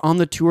planes that were on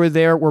the tour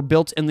there were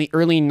built in the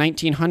early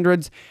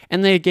 1900s,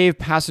 and they gave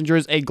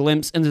passengers a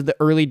glimpse into the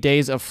early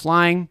days of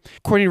flying.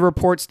 According to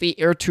reports, the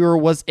air tour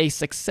was a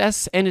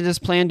success, and it is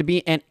planned to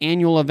be an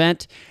annual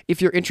event.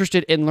 If you're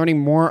interested in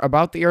learning more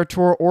about the air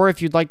tour, or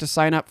if you'd like to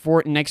sign up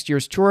for next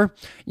year's tour,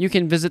 you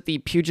can visit the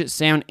Puget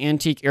Sound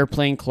Antique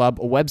Airplane Club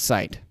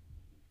website.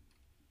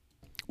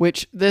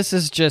 Which, this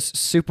is just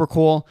super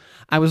cool.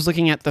 I was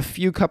looking at the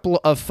few couple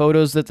of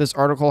photos that this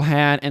article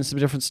had and some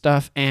different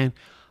stuff, and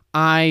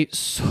I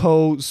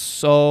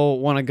so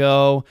want to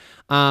go.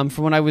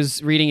 From what I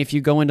was reading, if you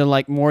go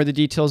into more of the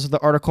details of the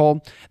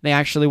article, they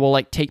actually will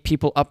take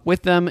people up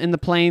with them in the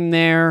plane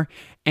there,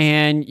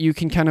 and you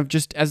can kind of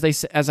just, as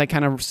I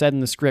kind of said in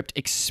the script,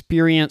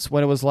 experience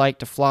what it was like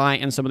to fly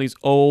in some of these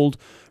old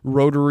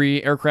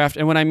rotary aircraft.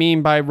 And what I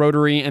mean by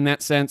rotary in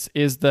that sense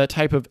is the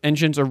type of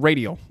engines, or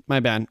radial, my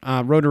bad.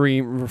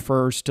 Rotary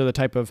refers to the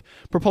type of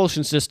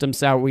propulsion system,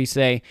 shall we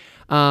say,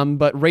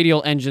 but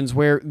radial engines,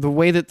 where the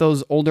way that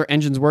those older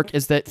engines work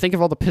is that, think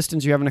of all the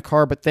pistons you have in a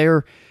car, but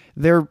they're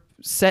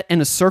set in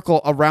a circle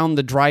around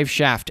the drive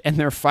shaft, and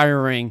they're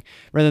firing,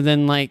 rather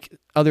than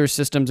other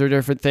systems or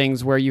different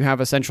things where you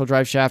have a central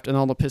drive shaft and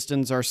all the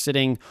pistons are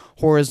sitting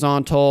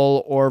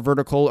horizontal or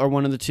vertical, or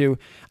one of the two.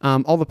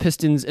 All the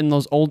pistons in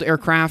those old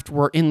aircraft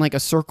were in a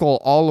circle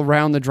all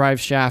around the drive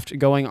shaft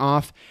going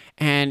off,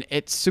 and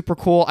it's super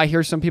cool. I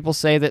hear some people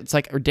say that it's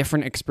a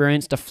different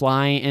experience to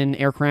fly in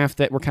aircraft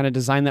that were kind of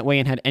designed that way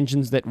and had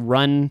engines that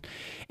run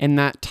in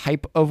that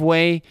type of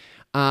way.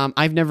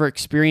 I've never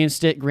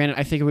experienced it. Granted,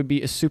 I think it would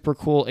be a super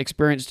cool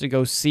experience to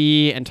go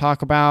see and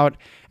talk about,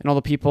 and all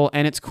the people.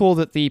 And it's cool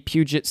that the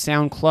Puget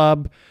Sound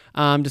Club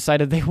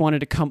decided they wanted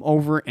to come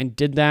over and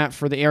did that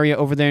for the area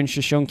over there in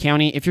Shoshone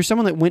County. If you're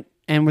someone that went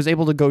and was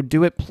able to go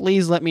do it,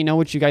 please let me know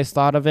what you guys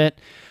thought of it.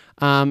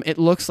 It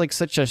looks like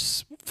such a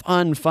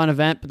fun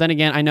event, but then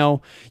again, I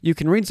know you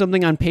can read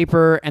something on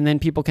paper and then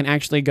people can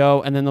actually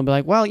go and then they'll be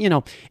like, well,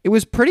 it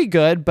was pretty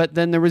good, but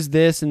then there was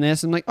this and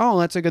this. I'm like, oh,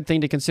 that's a good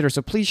thing to consider.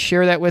 So please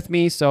share that with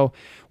me. So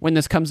when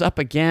this comes up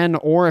again,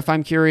 or if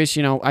I'm curious,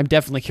 I'm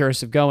definitely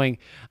curious of going,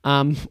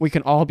 we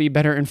can all be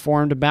better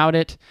informed about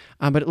it.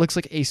 But it looks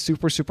like a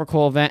super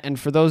cool event. And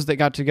for those that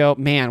got to go,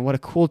 man, what a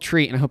cool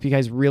treat. And I hope you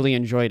guys really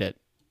enjoyed it.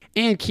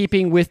 And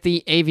keeping with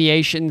the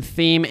aviation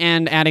theme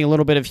and adding a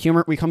little bit of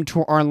humor, we come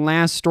to our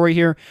last story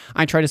here.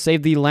 I try to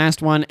save the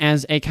last one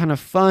as a kind of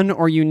fun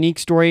or unique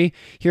story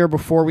here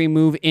before we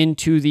move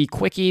into the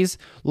quickies.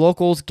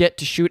 Locals get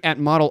to shoot at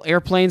model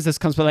airplanes. This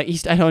comes by the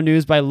East Idaho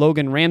News by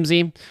Logan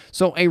Ramsey.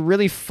 So a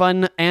really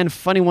fun and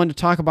funny one to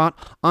talk about.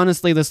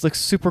 Honestly, this looks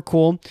super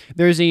cool.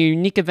 There's a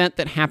unique event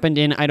that happened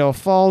in Idaho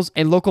Falls.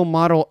 A local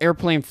model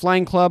airplane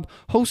flying club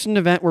hosted an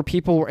event where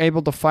people were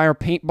able to fire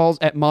paintballs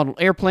at model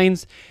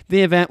airplanes.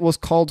 The event was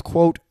called,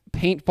 quote,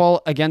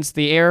 paintball against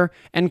the air,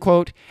 end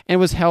quote, and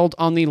was held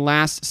on the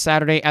last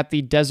Saturday at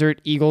the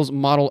Desert Eagles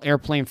Model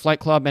Airplane Flight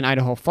Club in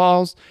Idaho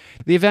Falls.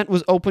 The event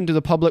was open to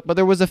the public, but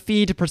there was a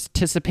fee to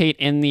participate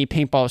in the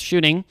paintball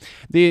shooting.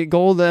 The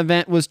goal of the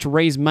event was to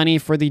raise money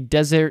for the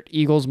Desert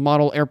Eagles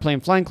Model Airplane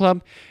Flying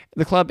Club.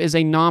 The club is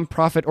a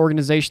non-profit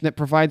organization that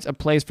provides a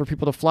place for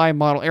people to fly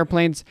model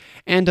airplanes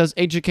and does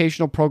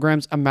educational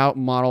programs about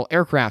model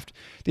aircraft.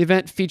 The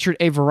event featured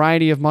a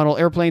variety of model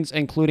airplanes,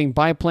 including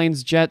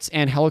biplanes, jets,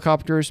 and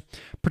helicopters.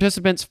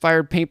 Participants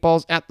fired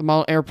paintballs at the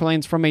model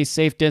airplanes from a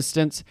safe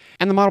distance,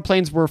 and the model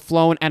planes were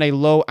flown at a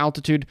low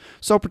altitude,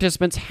 so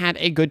participants had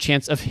a good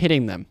chance of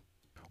hitting them.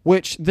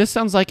 Which, this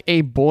sounds like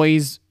a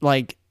boy's,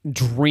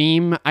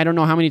 dream. I don't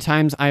know how many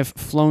times I've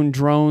flown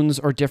drones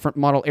or different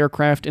model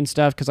aircraft and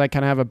stuff because I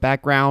kind of have a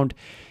background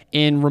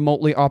in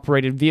remotely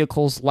operated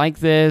vehicles like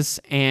this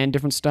and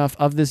different stuff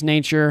of this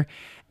nature.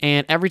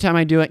 And every time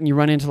I do it and you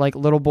run into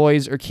little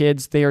boys or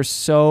kids, they are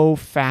so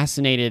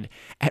fascinated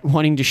at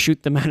wanting to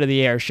shoot them out of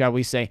the air, shall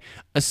we say.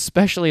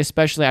 Especially,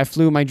 I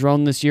flew my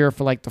drone this year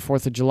for the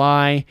 4th of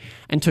July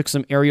and took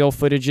some aerial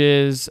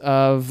footages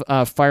of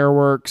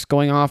fireworks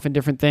going off and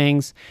different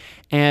things.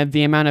 And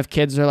the amount of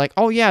kids are like,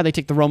 oh yeah, they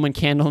take the Roman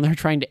candle and they're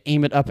trying to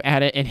aim it up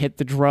at it and hit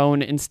the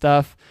drone and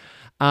stuff.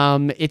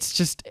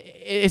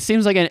 It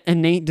seems like an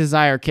innate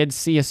desire. Kids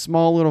see a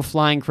small little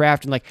flying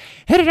craft and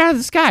hit it out of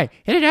the sky,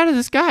 hit it out of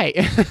the sky.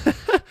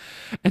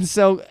 And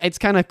so it's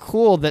kind of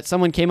cool that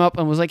someone came up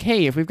and was like,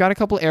 hey, if we've got a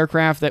couple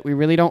aircraft that we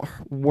really don't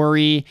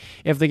worry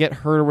if they get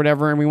hurt or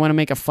whatever, and we want to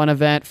make a fun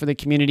event for the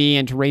community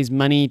and to raise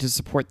money to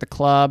support the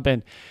club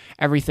and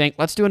everything,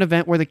 let's do an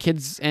event where the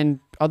kids and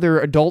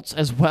other adults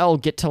as well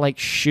get to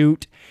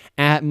shoot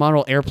at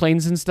model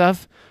airplanes and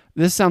stuff.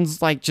 This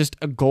sounds like just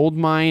a gold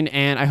mine,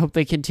 and I hope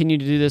they continue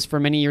to do this for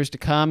many years to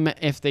come.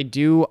 If they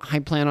do, I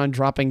plan on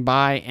dropping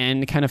by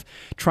and kind of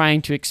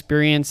trying to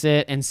experience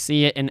it and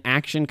see it in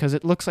action because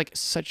it looks like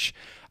such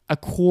a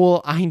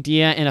cool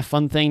idea and a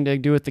fun thing to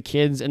do with the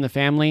kids and the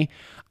family.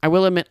 I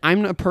will admit,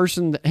 I'm a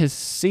person that has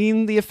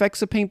seen the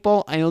effects of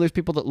paintball. I know there's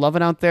people that love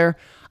it out there.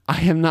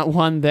 I am not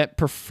one that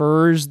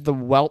prefers the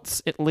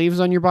welts it leaves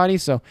on your body.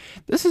 So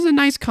this is a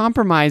nice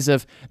compromise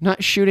of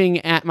not shooting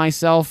at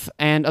myself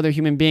and other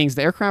human beings.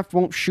 The aircraft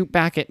won't shoot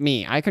back at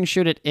me. I can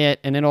shoot at it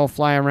and it'll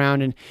fly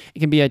around and it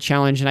can be a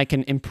challenge and I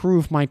can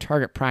improve my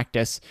target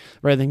practice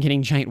rather than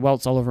getting giant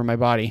welts all over my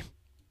body.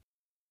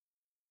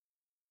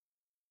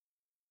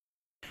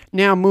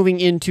 Now, moving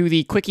into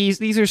the quickies,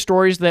 these are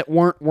stories that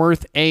weren't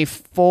worth a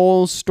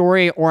full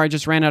story, or I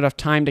just ran out of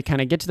time to kind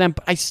of get to them,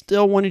 but I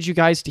still wanted you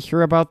guys to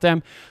hear about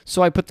them,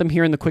 so I put them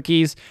here in the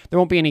quickies. There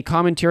won't be any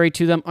commentary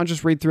to them. I'll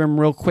just read through them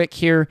real quick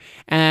here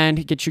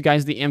and get you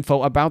guys the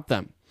info about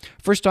them.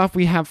 First off,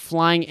 we have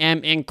Flying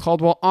M in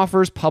Caldwell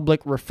offers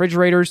public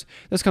refrigerators.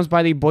 This comes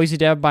by the Boise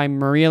Dev by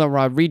Maria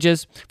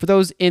Rodriguez. For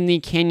those in the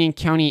Canyon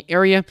County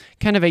area,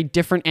 kind of a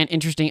different and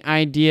interesting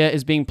idea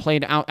is being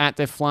played out at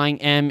the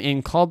Flying M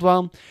in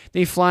Caldwell.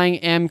 The Flying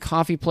M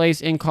coffee place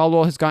in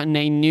Caldwell has gotten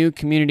a new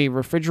community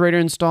refrigerator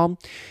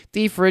installed.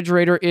 The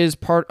refrigerator is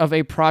part of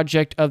a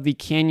project of the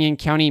Canyon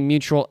County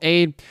Mutual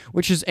Aid,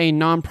 which is a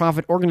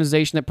nonprofit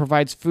organization that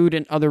provides food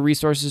and other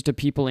resources to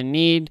people in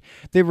need.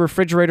 The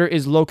refrigerator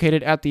is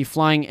located at the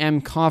Flying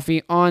M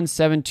Coffee on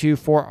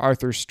 724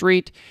 Arthur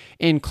Street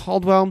in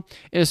Caldwell.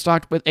 It is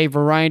stocked with a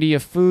variety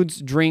of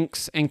foods,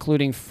 drinks,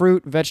 including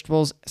fruit,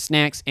 vegetables,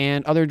 snacks,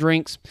 and other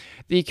drinks.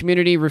 The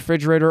community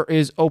refrigerator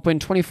is open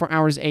 24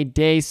 hours a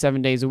day,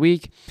 7 days a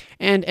week,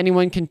 and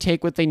anyone can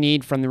take what they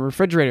need from the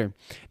refrigerator.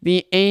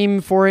 The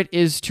aim for it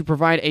is to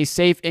provide a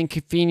safe and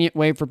convenient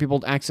way for people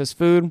to access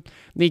food.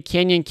 The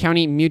Canyon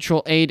County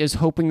Mutual Aid is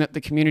hoping that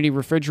the community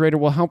refrigerator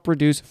will help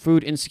reduce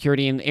food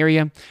insecurity in the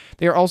area.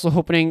 They are also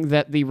hoping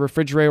that the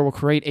refrigerator will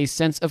create a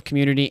sense of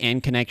community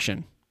and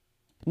connection.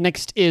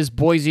 Next is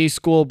Boise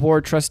School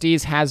Board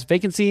Trustees has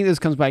vacancy. This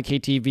comes by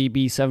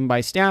KTVB7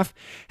 by staff.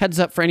 Heads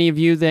up for any of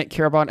you that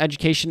care about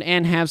education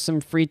and have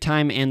some free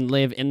time and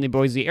live in the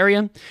Boise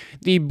area.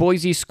 The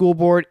Boise School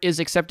Board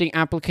is accepting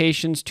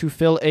applications to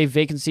fill a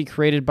vacancy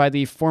created by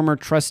the former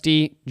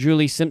trustee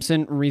Julie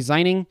Simpson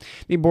resigning.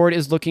 The board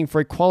is looking for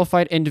a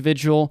qualified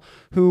individual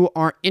who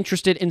are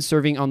interested in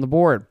serving on the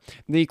board.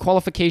 The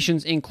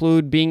qualifications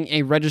include being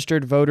a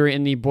registered voter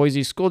in the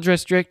Boise School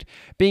District,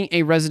 being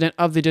a resident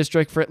of the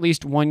district for at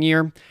least 1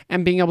 year,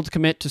 and being able to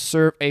commit to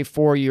serve a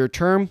 4-year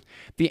term.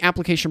 The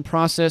application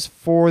process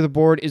for the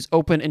board is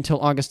open until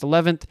August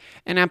 11th,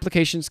 and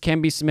applications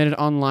can be submitted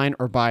online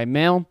or by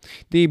mail.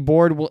 The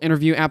board will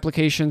interview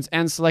applications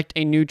and select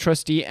a new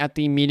trustee at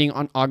the meeting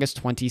on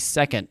August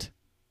 22nd.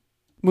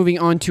 Moving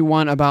on to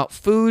one about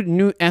food,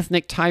 new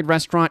ethnic Thai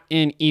restaurant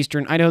in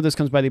Eastern Idaho. This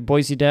comes by the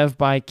Boise Dev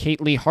by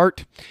Kate Lee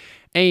Hart.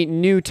 A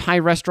new Thai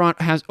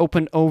restaurant has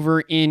opened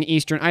over in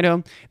Eastern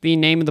Idaho. The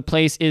name of the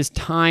place is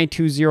Thai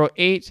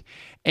 208,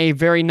 A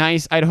very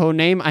nice Idaho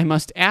name, I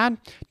must add.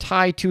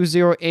 Thai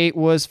 208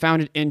 was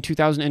founded in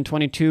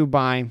 2022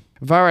 by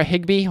Vara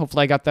Higby,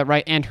 hopefully I got that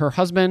right, and her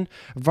husband.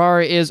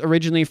 Vara is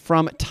originally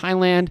from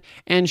Thailand,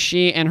 and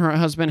she and her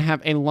husband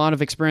have a lot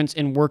of experience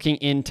in working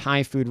in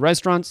Thai food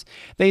restaurants.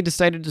 They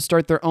decided to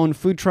start their own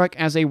food truck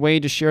as a way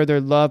to share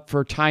their love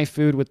for Thai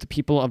food with the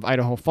people of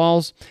Idaho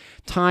Falls.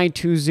 Thai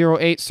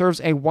 208 serves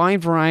a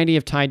wide variety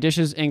of Thai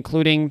dishes,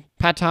 including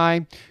pad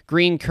thai,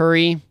 green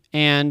curry,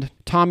 and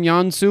tom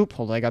yum soup.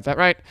 Hopefully I got that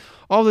right.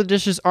 All the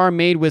dishes are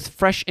made with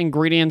fresh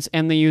ingredients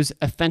and they use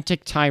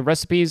authentic Thai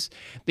recipes.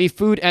 The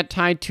food at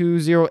Thai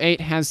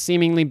 208 has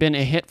seemingly been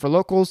a hit for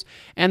locals,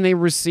 and they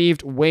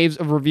received waves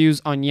of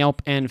reviews on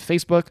Yelp and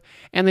Facebook,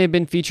 and they've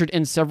been featured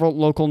in several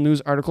local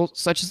news articles,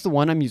 such as the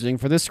one I'm using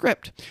for this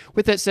script.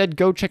 With that said,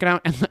 go check it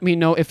out and let me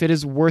know if it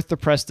is worth the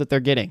press that they're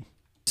getting.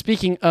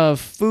 Speaking of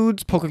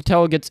foods,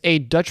 Pocatello gets a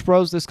Dutch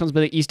Bros. This comes by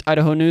the East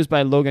Idaho News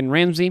by Logan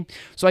Ramsey.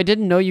 So I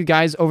didn't know you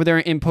guys over there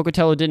in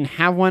Pocatello didn't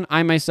have one.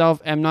 I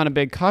myself am not a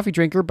big coffee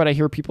drinker, but I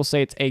hear people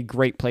say it's a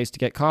great place to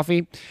get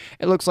coffee.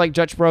 It looks like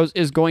Dutch Bros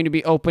is going to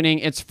be opening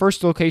its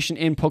first location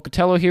in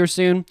Pocatello here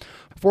soon.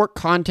 For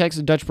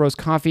context, Dutch Bros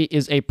Coffee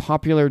is a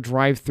popular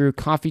drive-through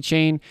coffee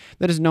chain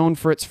that is known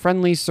for its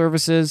friendly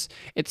services,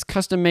 its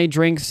custom-made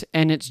drinks,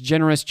 and its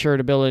generous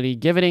charitability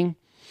giving.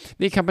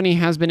 The company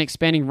has been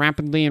expanding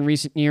rapidly in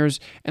recent years,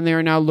 and they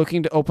are now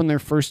looking to open their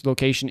first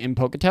location in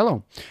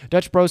Pocatello.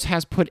 Dutch Bros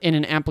has put in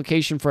an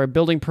application for a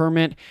building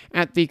permit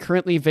at the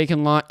currently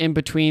vacant lot in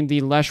between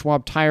the Les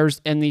Schwab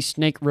Tires and the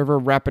Snake River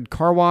Rapid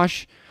Car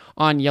Wash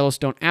on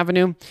Yellowstone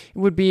Avenue. It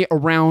would be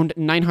around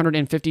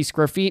 950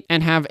 square feet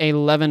and have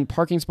 11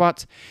 parking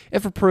spots.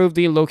 If approved,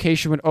 the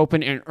location would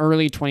open in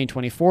early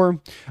 2024.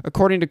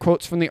 According to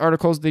quotes from the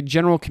articles, the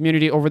general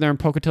community over there in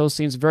Pocatello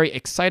seems very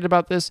excited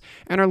about this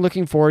and are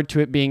looking forward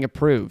to it being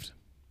approved.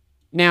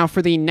 Now,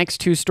 for the next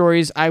two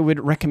stories, I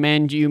would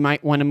recommend you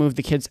might want to move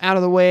the kids out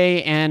of the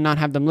way and not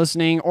have them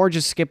listening, or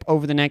just skip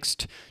over the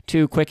next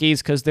two quickies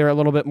because they're a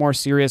little bit more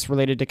serious,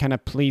 related to kind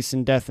of police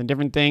and death and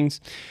different things.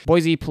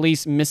 Boise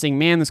Police Missing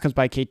Man. This comes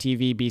by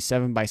KTV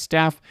B7 by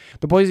staff.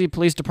 The Boise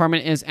Police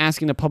Department is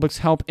asking the public's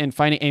help in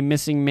finding a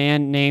missing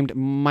man named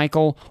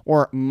Michael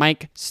or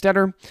Mike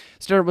Stetter.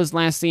 Stetter was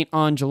last seen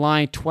on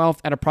July 12th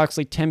at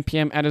approximately 10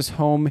 p.m. at his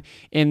home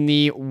in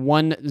the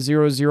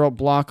 100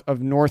 block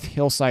of North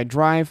Hillside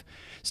Drive.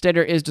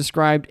 Stetter is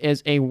described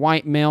as a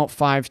white male,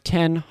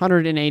 5'10",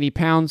 180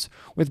 pounds,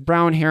 with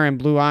brown hair and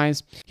blue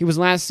eyes. He was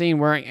last seen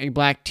wearing a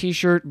black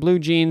t-shirt, blue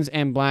jeans,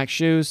 and black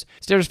shoes.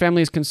 Stetter's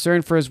family is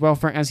concerned for his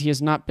welfare as he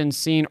has not been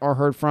seen or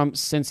heard from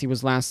since he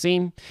was last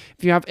seen.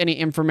 If you have any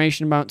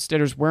information about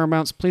Stetter's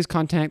whereabouts, please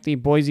contact the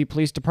Boise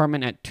Police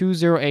Department at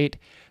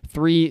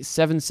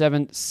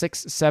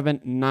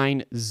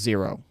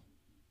 208-377-6790.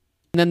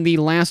 And then the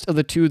last of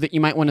the two that you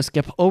might want to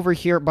skip over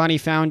here, body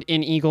found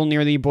in Eagle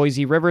near the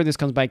Boise River. This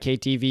comes by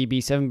KTV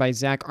B7 by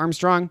Zach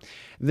Armstrong.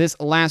 This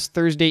last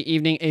Thursday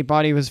evening, a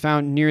body was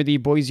found near the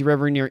Boise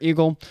River near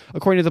Eagle.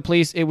 According to the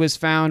police, it was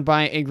found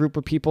by a group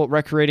of people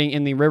recreating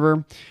in the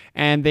river,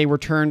 and they were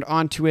turned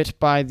onto it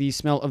by the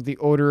smell of the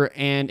odor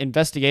and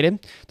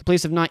investigated. The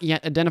police have not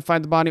yet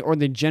identified the body or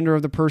the gender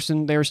of the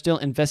person. They are still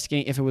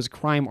investigating if it was a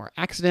crime or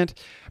accident,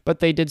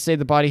 but they did say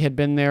the body had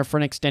been there for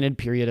an extended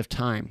period of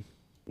time.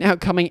 Now,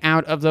 coming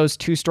out of those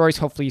two stories,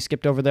 hopefully you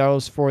skipped over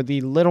those for the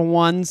little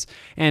ones,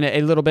 and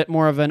a little bit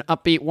more of an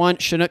upbeat one.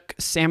 Chinook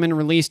salmon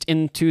released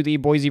into the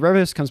Boise River.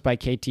 This comes by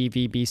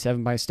KTV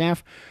B7 by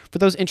staff. For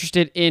those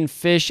interested in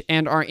fish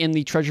and are in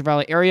the Treasure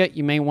Valley area,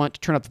 you may want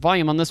to turn up the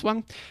volume on this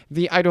one.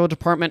 The Idaho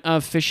Department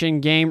of Fish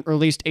and Game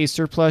released a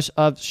surplus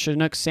of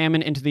Chinook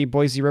salmon into the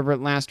Boise River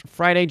last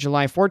Friday,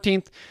 July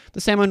 14th.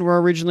 The salmon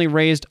were originally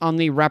raised on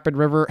the Rapid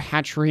River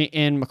hatchery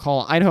in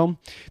McCall, Idaho.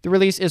 The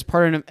release is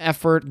part of an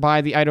effort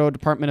by the Idaho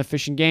Department of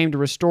Fish and Game to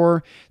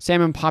restore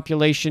salmon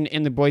population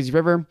in the Boise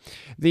River.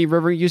 The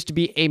river used to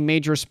be a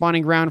major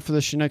spawning ground for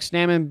the Chinook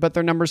salmon, but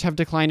their numbers have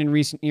declined in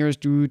recent years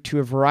due to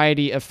a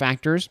variety of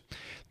factors.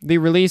 The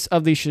release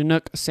of the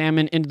Chinook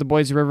salmon into the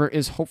Boise River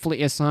is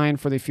hopefully a sign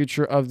for the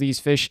future of these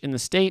fish in the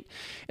state.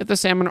 If the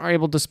salmon are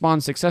able to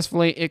spawn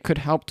successfully, it could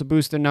help to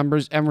boost their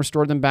numbers and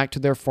restore them back to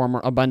their former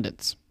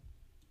abundance.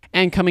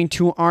 And coming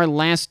to our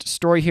last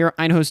story here,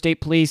 Idaho State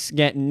Police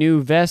get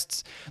new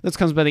vests. This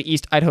comes by the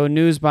East Idaho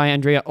News by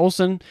Andrea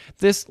Olson.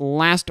 This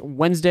last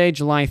Wednesday,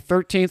 July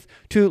 13th,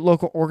 two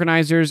local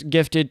organizers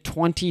gifted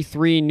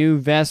 23 new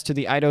vests to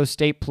the Idaho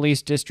State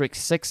Police District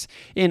 6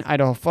 in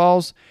Idaho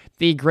Falls.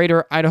 The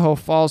Greater Idaho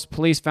Falls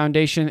Police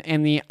Foundation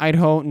and the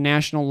Idaho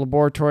National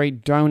Laboratory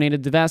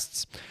donated the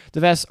vests. The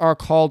vests are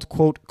called,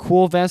 quote,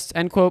 cool vests,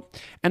 end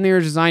quote, and they are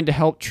designed to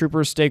help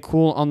troopers stay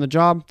cool on the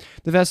job.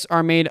 The vests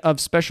are made of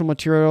special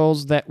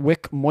materials that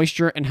wick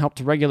moisture and help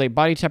to regulate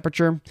body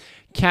temperature.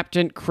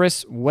 Captain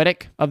Chris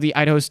Weddick of the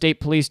Idaho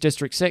State Police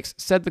District 6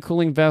 said the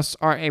cooling vests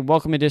are a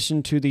welcome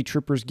addition to the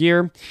troopers'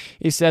 gear.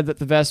 He said that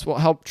the vests will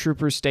help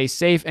troopers stay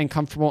safe and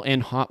comfortable in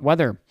hot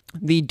weather.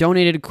 The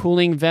donated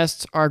cooling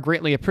vests are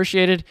greatly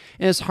appreciated,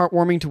 and it's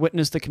heartwarming to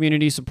witness the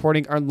community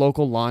supporting our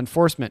local law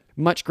enforcement.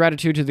 Much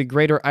gratitude to the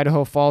Greater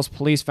Idaho Falls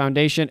Police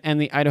Foundation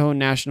and the Idaho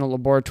National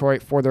Laboratory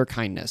for their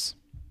kindness.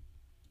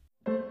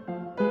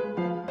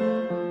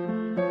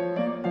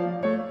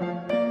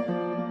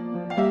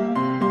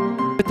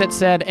 With that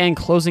said, and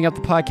closing out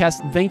the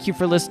podcast, thank you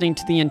for listening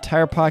to the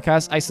entire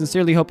podcast. I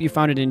sincerely hope you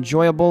found it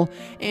enjoyable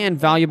and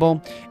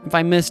valuable. If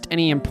I missed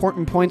any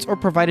important points or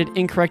provided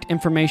incorrect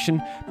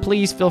information,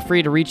 please feel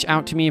free to reach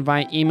out to me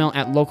via email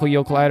at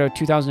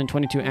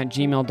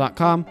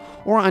localyokelidaho2022@gmail.com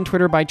or on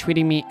Twitter by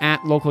tweeting me at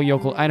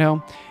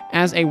localyokelidaho.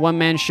 As a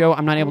one-man show,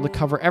 I'm not able to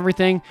cover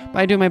everything, but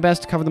I do my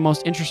best to cover the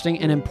most interesting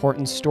and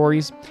important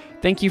stories.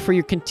 Thank you for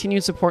your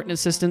continued support and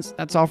assistance.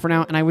 That's all for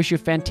now, and I wish you a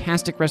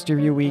fantastic rest of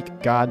your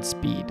week.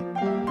 Godspeed.